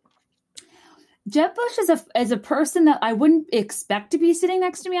 Jeb Bush is a person that I wouldn't expect to be sitting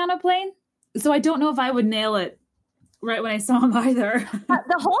next to me on a plane. So I don't know if I would nail it right when I saw him either.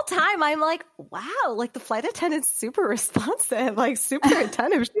 The whole time I'm like, wow, like the flight attendant's super responsive, like super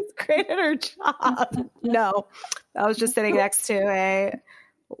attentive. She's great at her job. No, I was just sitting next to a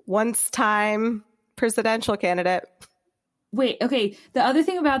once-time presidential candidate. Wait, okay. The other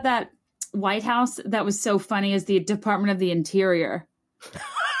thing about that White House that was so funny is the Department of the Interior.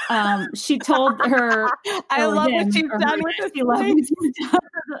 She told her, I love what she's done with this place.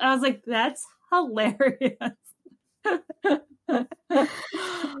 I was like, that's hilarious. Oh,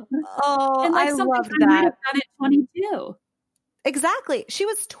 and like, I love that. Done at 22. Exactly. She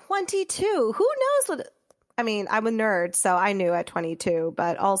was 22. Who knows what? I mean, I'm a nerd, so I knew at 22,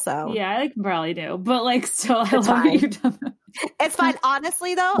 but also. Yeah, I probably do. But like, still, I love what you're done. It's fine.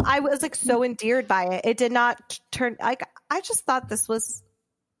 Honestly, though, I was like so endeared by it. It did not turn like I just thought this is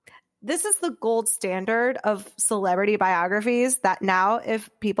the gold standard of celebrity biographies, that now if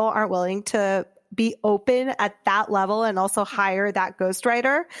people aren't willing to be open at that level and also hire that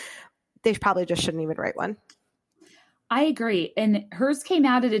ghostwriter, they probably just shouldn't even write one. I agree. And hers came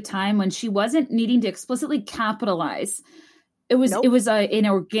out at a time when she wasn't needing to explicitly capitalize. It was an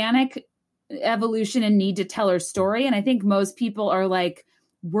organic evolution and need to tell her story. And I think most people are like,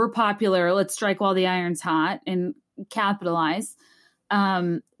 we're popular, let's strike while the iron's hot and capitalize.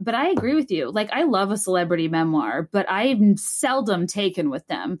 But I agree with you. Like, I love a celebrity memoir, but I'm seldom taken with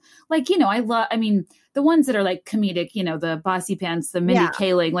them. Like, the ones that are like comedic, the Bossy Pants, the Mindy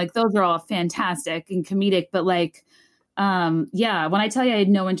Kaling, like those are all fantastic and comedic. But like, when I tell you I had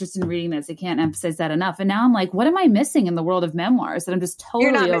no interest in reading this, I can't emphasize that enough. And now I'm like, what am I missing in the world of memoirs that I'm just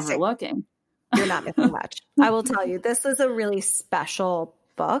totally overlooking? You're not missing much. I will tell you, this is a really special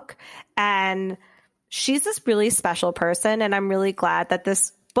book, and she's this really special person. And I'm really glad that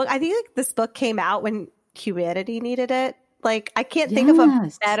this book, I think like this book came out when humanity needed it. Like, I can't think of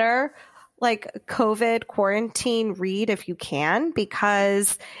a better like COVID quarantine read if you can,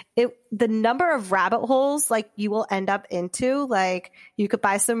 because the number of rabbit holes like you will end up into, like you could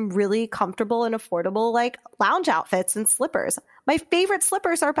buy some really comfortable and affordable like lounge outfits and slippers. My favorite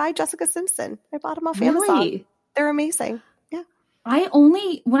slippers are by Jessica Simpson. I bought them off Amazon. They're amazing. Yeah.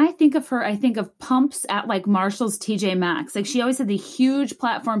 When I think of her, I think of pumps at like Marshall's TJ Maxx. Like, she always had the huge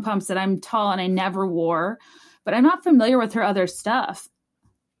platform pumps that I'm tall and I never wore, but I'm not familiar with her other stuff.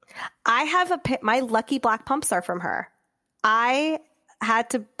 I have my Lucky Black pumps are from her. I had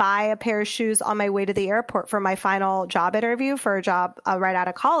to buy a pair of shoes on my way to the airport for my final job interview for a job right out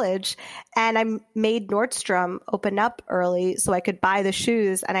of college. And I made Nordstrom open up early so I could buy the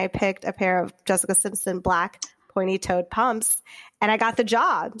shoes. And I picked a pair of Jessica Simpson black pointy-toed pumps, and I got the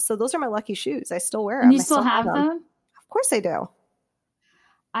job. So those are my lucky shoes. I still wear them. And you still have them? Of course I do.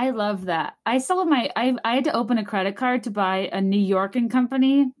 I love that. I still have I had to open a credit card to buy a New York &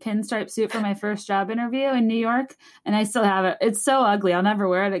 Company pinstripe suit for my first job interview in New York. And I still have it. It's so ugly. I'll never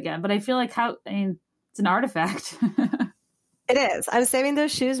wear it again. But I feel like it's an artifact. It is. I'm saving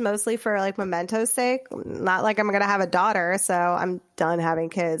those shoes mostly for like memento's sake. Not like I'm going to have a daughter. So I'm done having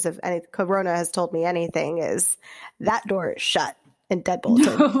kids. If Corona has told me anything, is that door is shut and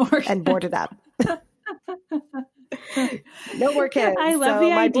deadbolted and boarded up. No more kids. I love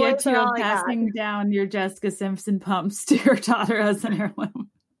the idea too of passing down your Jessica Simpson pumps to your daughter as an heirloom.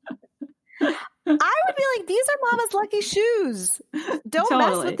 I would be like, these are Mama's lucky shoes. Don't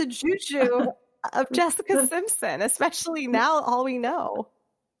mess with the juju of Jessica Simpson, especially now all we know.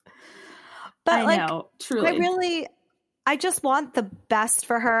 But I know, truly. I just want the best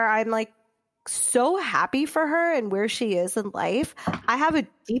for her. I'm like so happy for her and where she is in life. I have a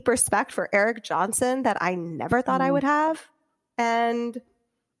deep respect for Eric Johnson that I never thought I would have. And,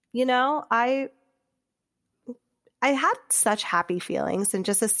 I had such happy feelings and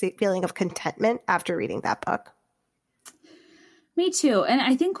just a feeling of contentment after reading that book. Me too. And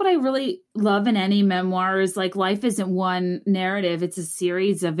I think what I really love in any memoir is like life isn't one narrative. It's a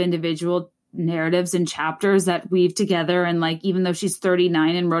series of individual narratives and chapters that weave together. And like, even though she's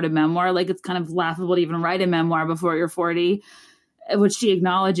 39 and wrote a memoir, like it's kind of laughable to even write a memoir before you're 40, which she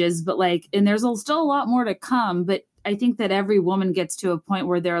acknowledges. But like, and there's still a lot more to come. But I think that every woman gets to a point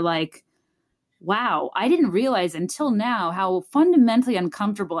where they're like, wow, I didn't realize until now how fundamentally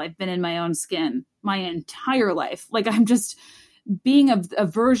uncomfortable I've been in my own skin my entire life. Like, I'm just being a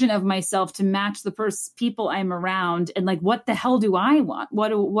version of myself to match the people I'm around. And like, what the hell do I want?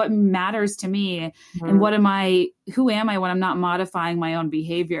 What matters to me? Mm-hmm. And who am I when I'm not modifying my own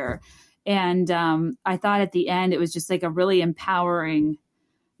behavior? And I thought at the end, it was just like a really empowering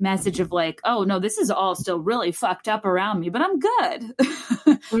message of like, oh no, this is all still really fucked up around me, but I'm good.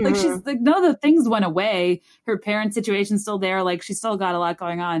 Mm-hmm. Like, she's like, no, the things went away. Her parent situation's still there. Like, she's still got a lot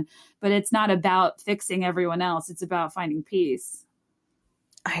going on, but it's not about fixing everyone else. It's about finding peace.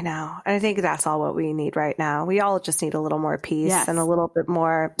 I know. And I think that's all what we need right now. We all just need a little more peace and a little bit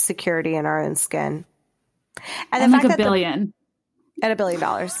more security in our own skin. And like $1 billion. And $1 billion.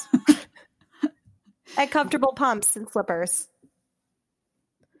 And comfortable pumps and slippers.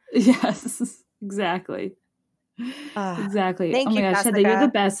 Yes, exactly. Exactly. Thank you, my gosh, Jessica. Heather, you're the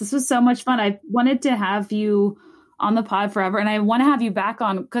best. This was so much fun. I wanted to have you on the pod forever, and I want to have you back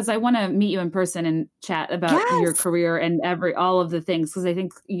on because I want to meet you in person and chat about your career and all of the things, because I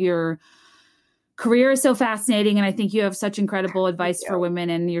think your career is so fascinating, and I think you have such incredible advice for women,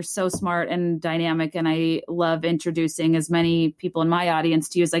 and you're so smart and dynamic, and I love introducing as many people in my audience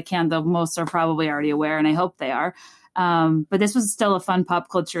to you as I can, though most are probably already aware, and I hope they are. But this was still a fun pop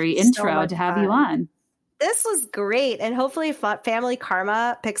culture intro to have you on. This was great. And hopefully Family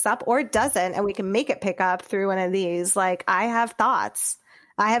Karma picks up or doesn't, and we can make it pick up through one of these. Like, I have thoughts.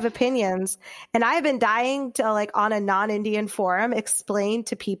 I have opinions. And I have been dying to, like, on a non-Indian forum, explain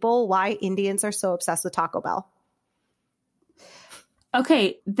to people why Indians are so obsessed with Taco Bell.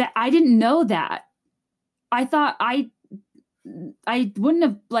 Okay, I didn't know that. I thought I wouldn't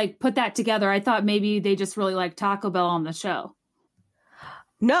have, like, put that together. I thought maybe they just really like Taco Bell on the show.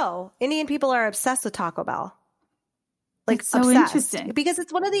 No, Indian people are obsessed with Taco Bell. Like, that's so obsessed. Interesting. Because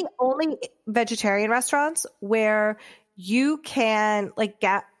it's one of the only vegetarian restaurants where you can, like,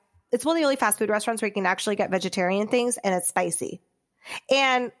 it's one of the only fast food restaurants where you can actually get vegetarian things, and it's spicy.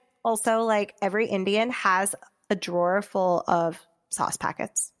 And also, like, every Indian has a drawer full of sauce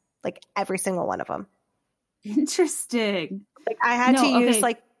packets, like every single one of them. Interesting. Like, I had to use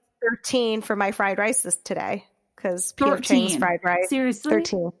like 13 for my fried rice today. Because P.F. Chang's fried rice. Seriously?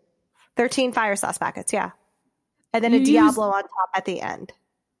 13 fire sauce packets, yeah. And then a Diablo on top at the end.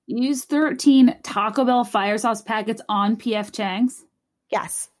 You use 13 Taco Bell fire sauce packets on P.F. Chang's?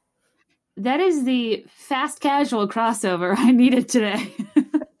 Yes. That is the fast casual crossover I needed today.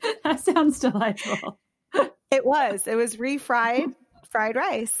 That sounds delightful. It was refried fried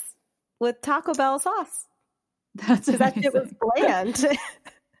rice with Taco Bell sauce. That's amazing. That shit was bland.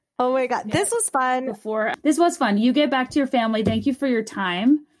 Oh my God. This was fun. This was fun. You get back to your family. Thank you for your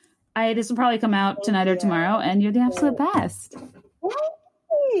time. This will probably come out tonight or tomorrow, and you're the absolute best.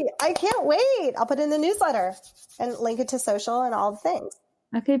 Yay! I can't wait. I'll put it in the newsletter and link it to social and all the things.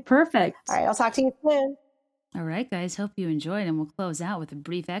 Okay, perfect. All right. I'll talk to you soon. All right, guys. Hope you enjoyed, and we'll close out with a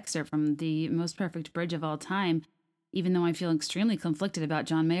brief excerpt from The Most Perfect Bridge of All Time. Even though I feel extremely conflicted about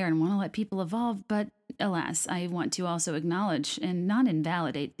John Mayer and want to let people evolve, but alas, I want to also acknowledge and not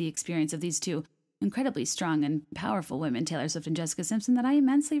invalidate the experience of these two incredibly strong and powerful women, Taylor Swift and Jessica Simpson, that I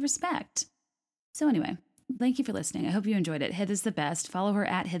immensely respect. So anyway, thank you for listening. I hope you enjoyed it. Hid is the best. Follow her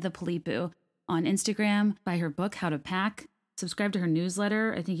at HidThePalipu on Instagram. Buy her book, How to Pack. Subscribe to her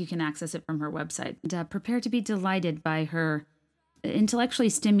newsletter. I think you can access it from her website. And, prepare to be delighted by her intellectually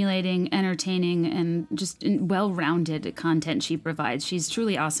stimulating, entertaining, and just well-rounded content she provides. She's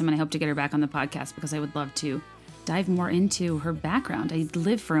truly awesome, and I hope to get her back on the podcast because I would love to dive more into her background. I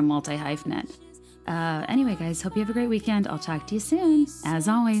live for a multi-hyphenate. Anyway, guys, hope you have a great weekend. I'll talk to you soon. As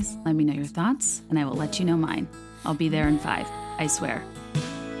always, let me know your thoughts, and I will let you know mine. I'll be there in 5, I swear.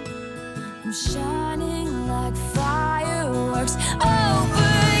 I'm shining like fireworks. Oh,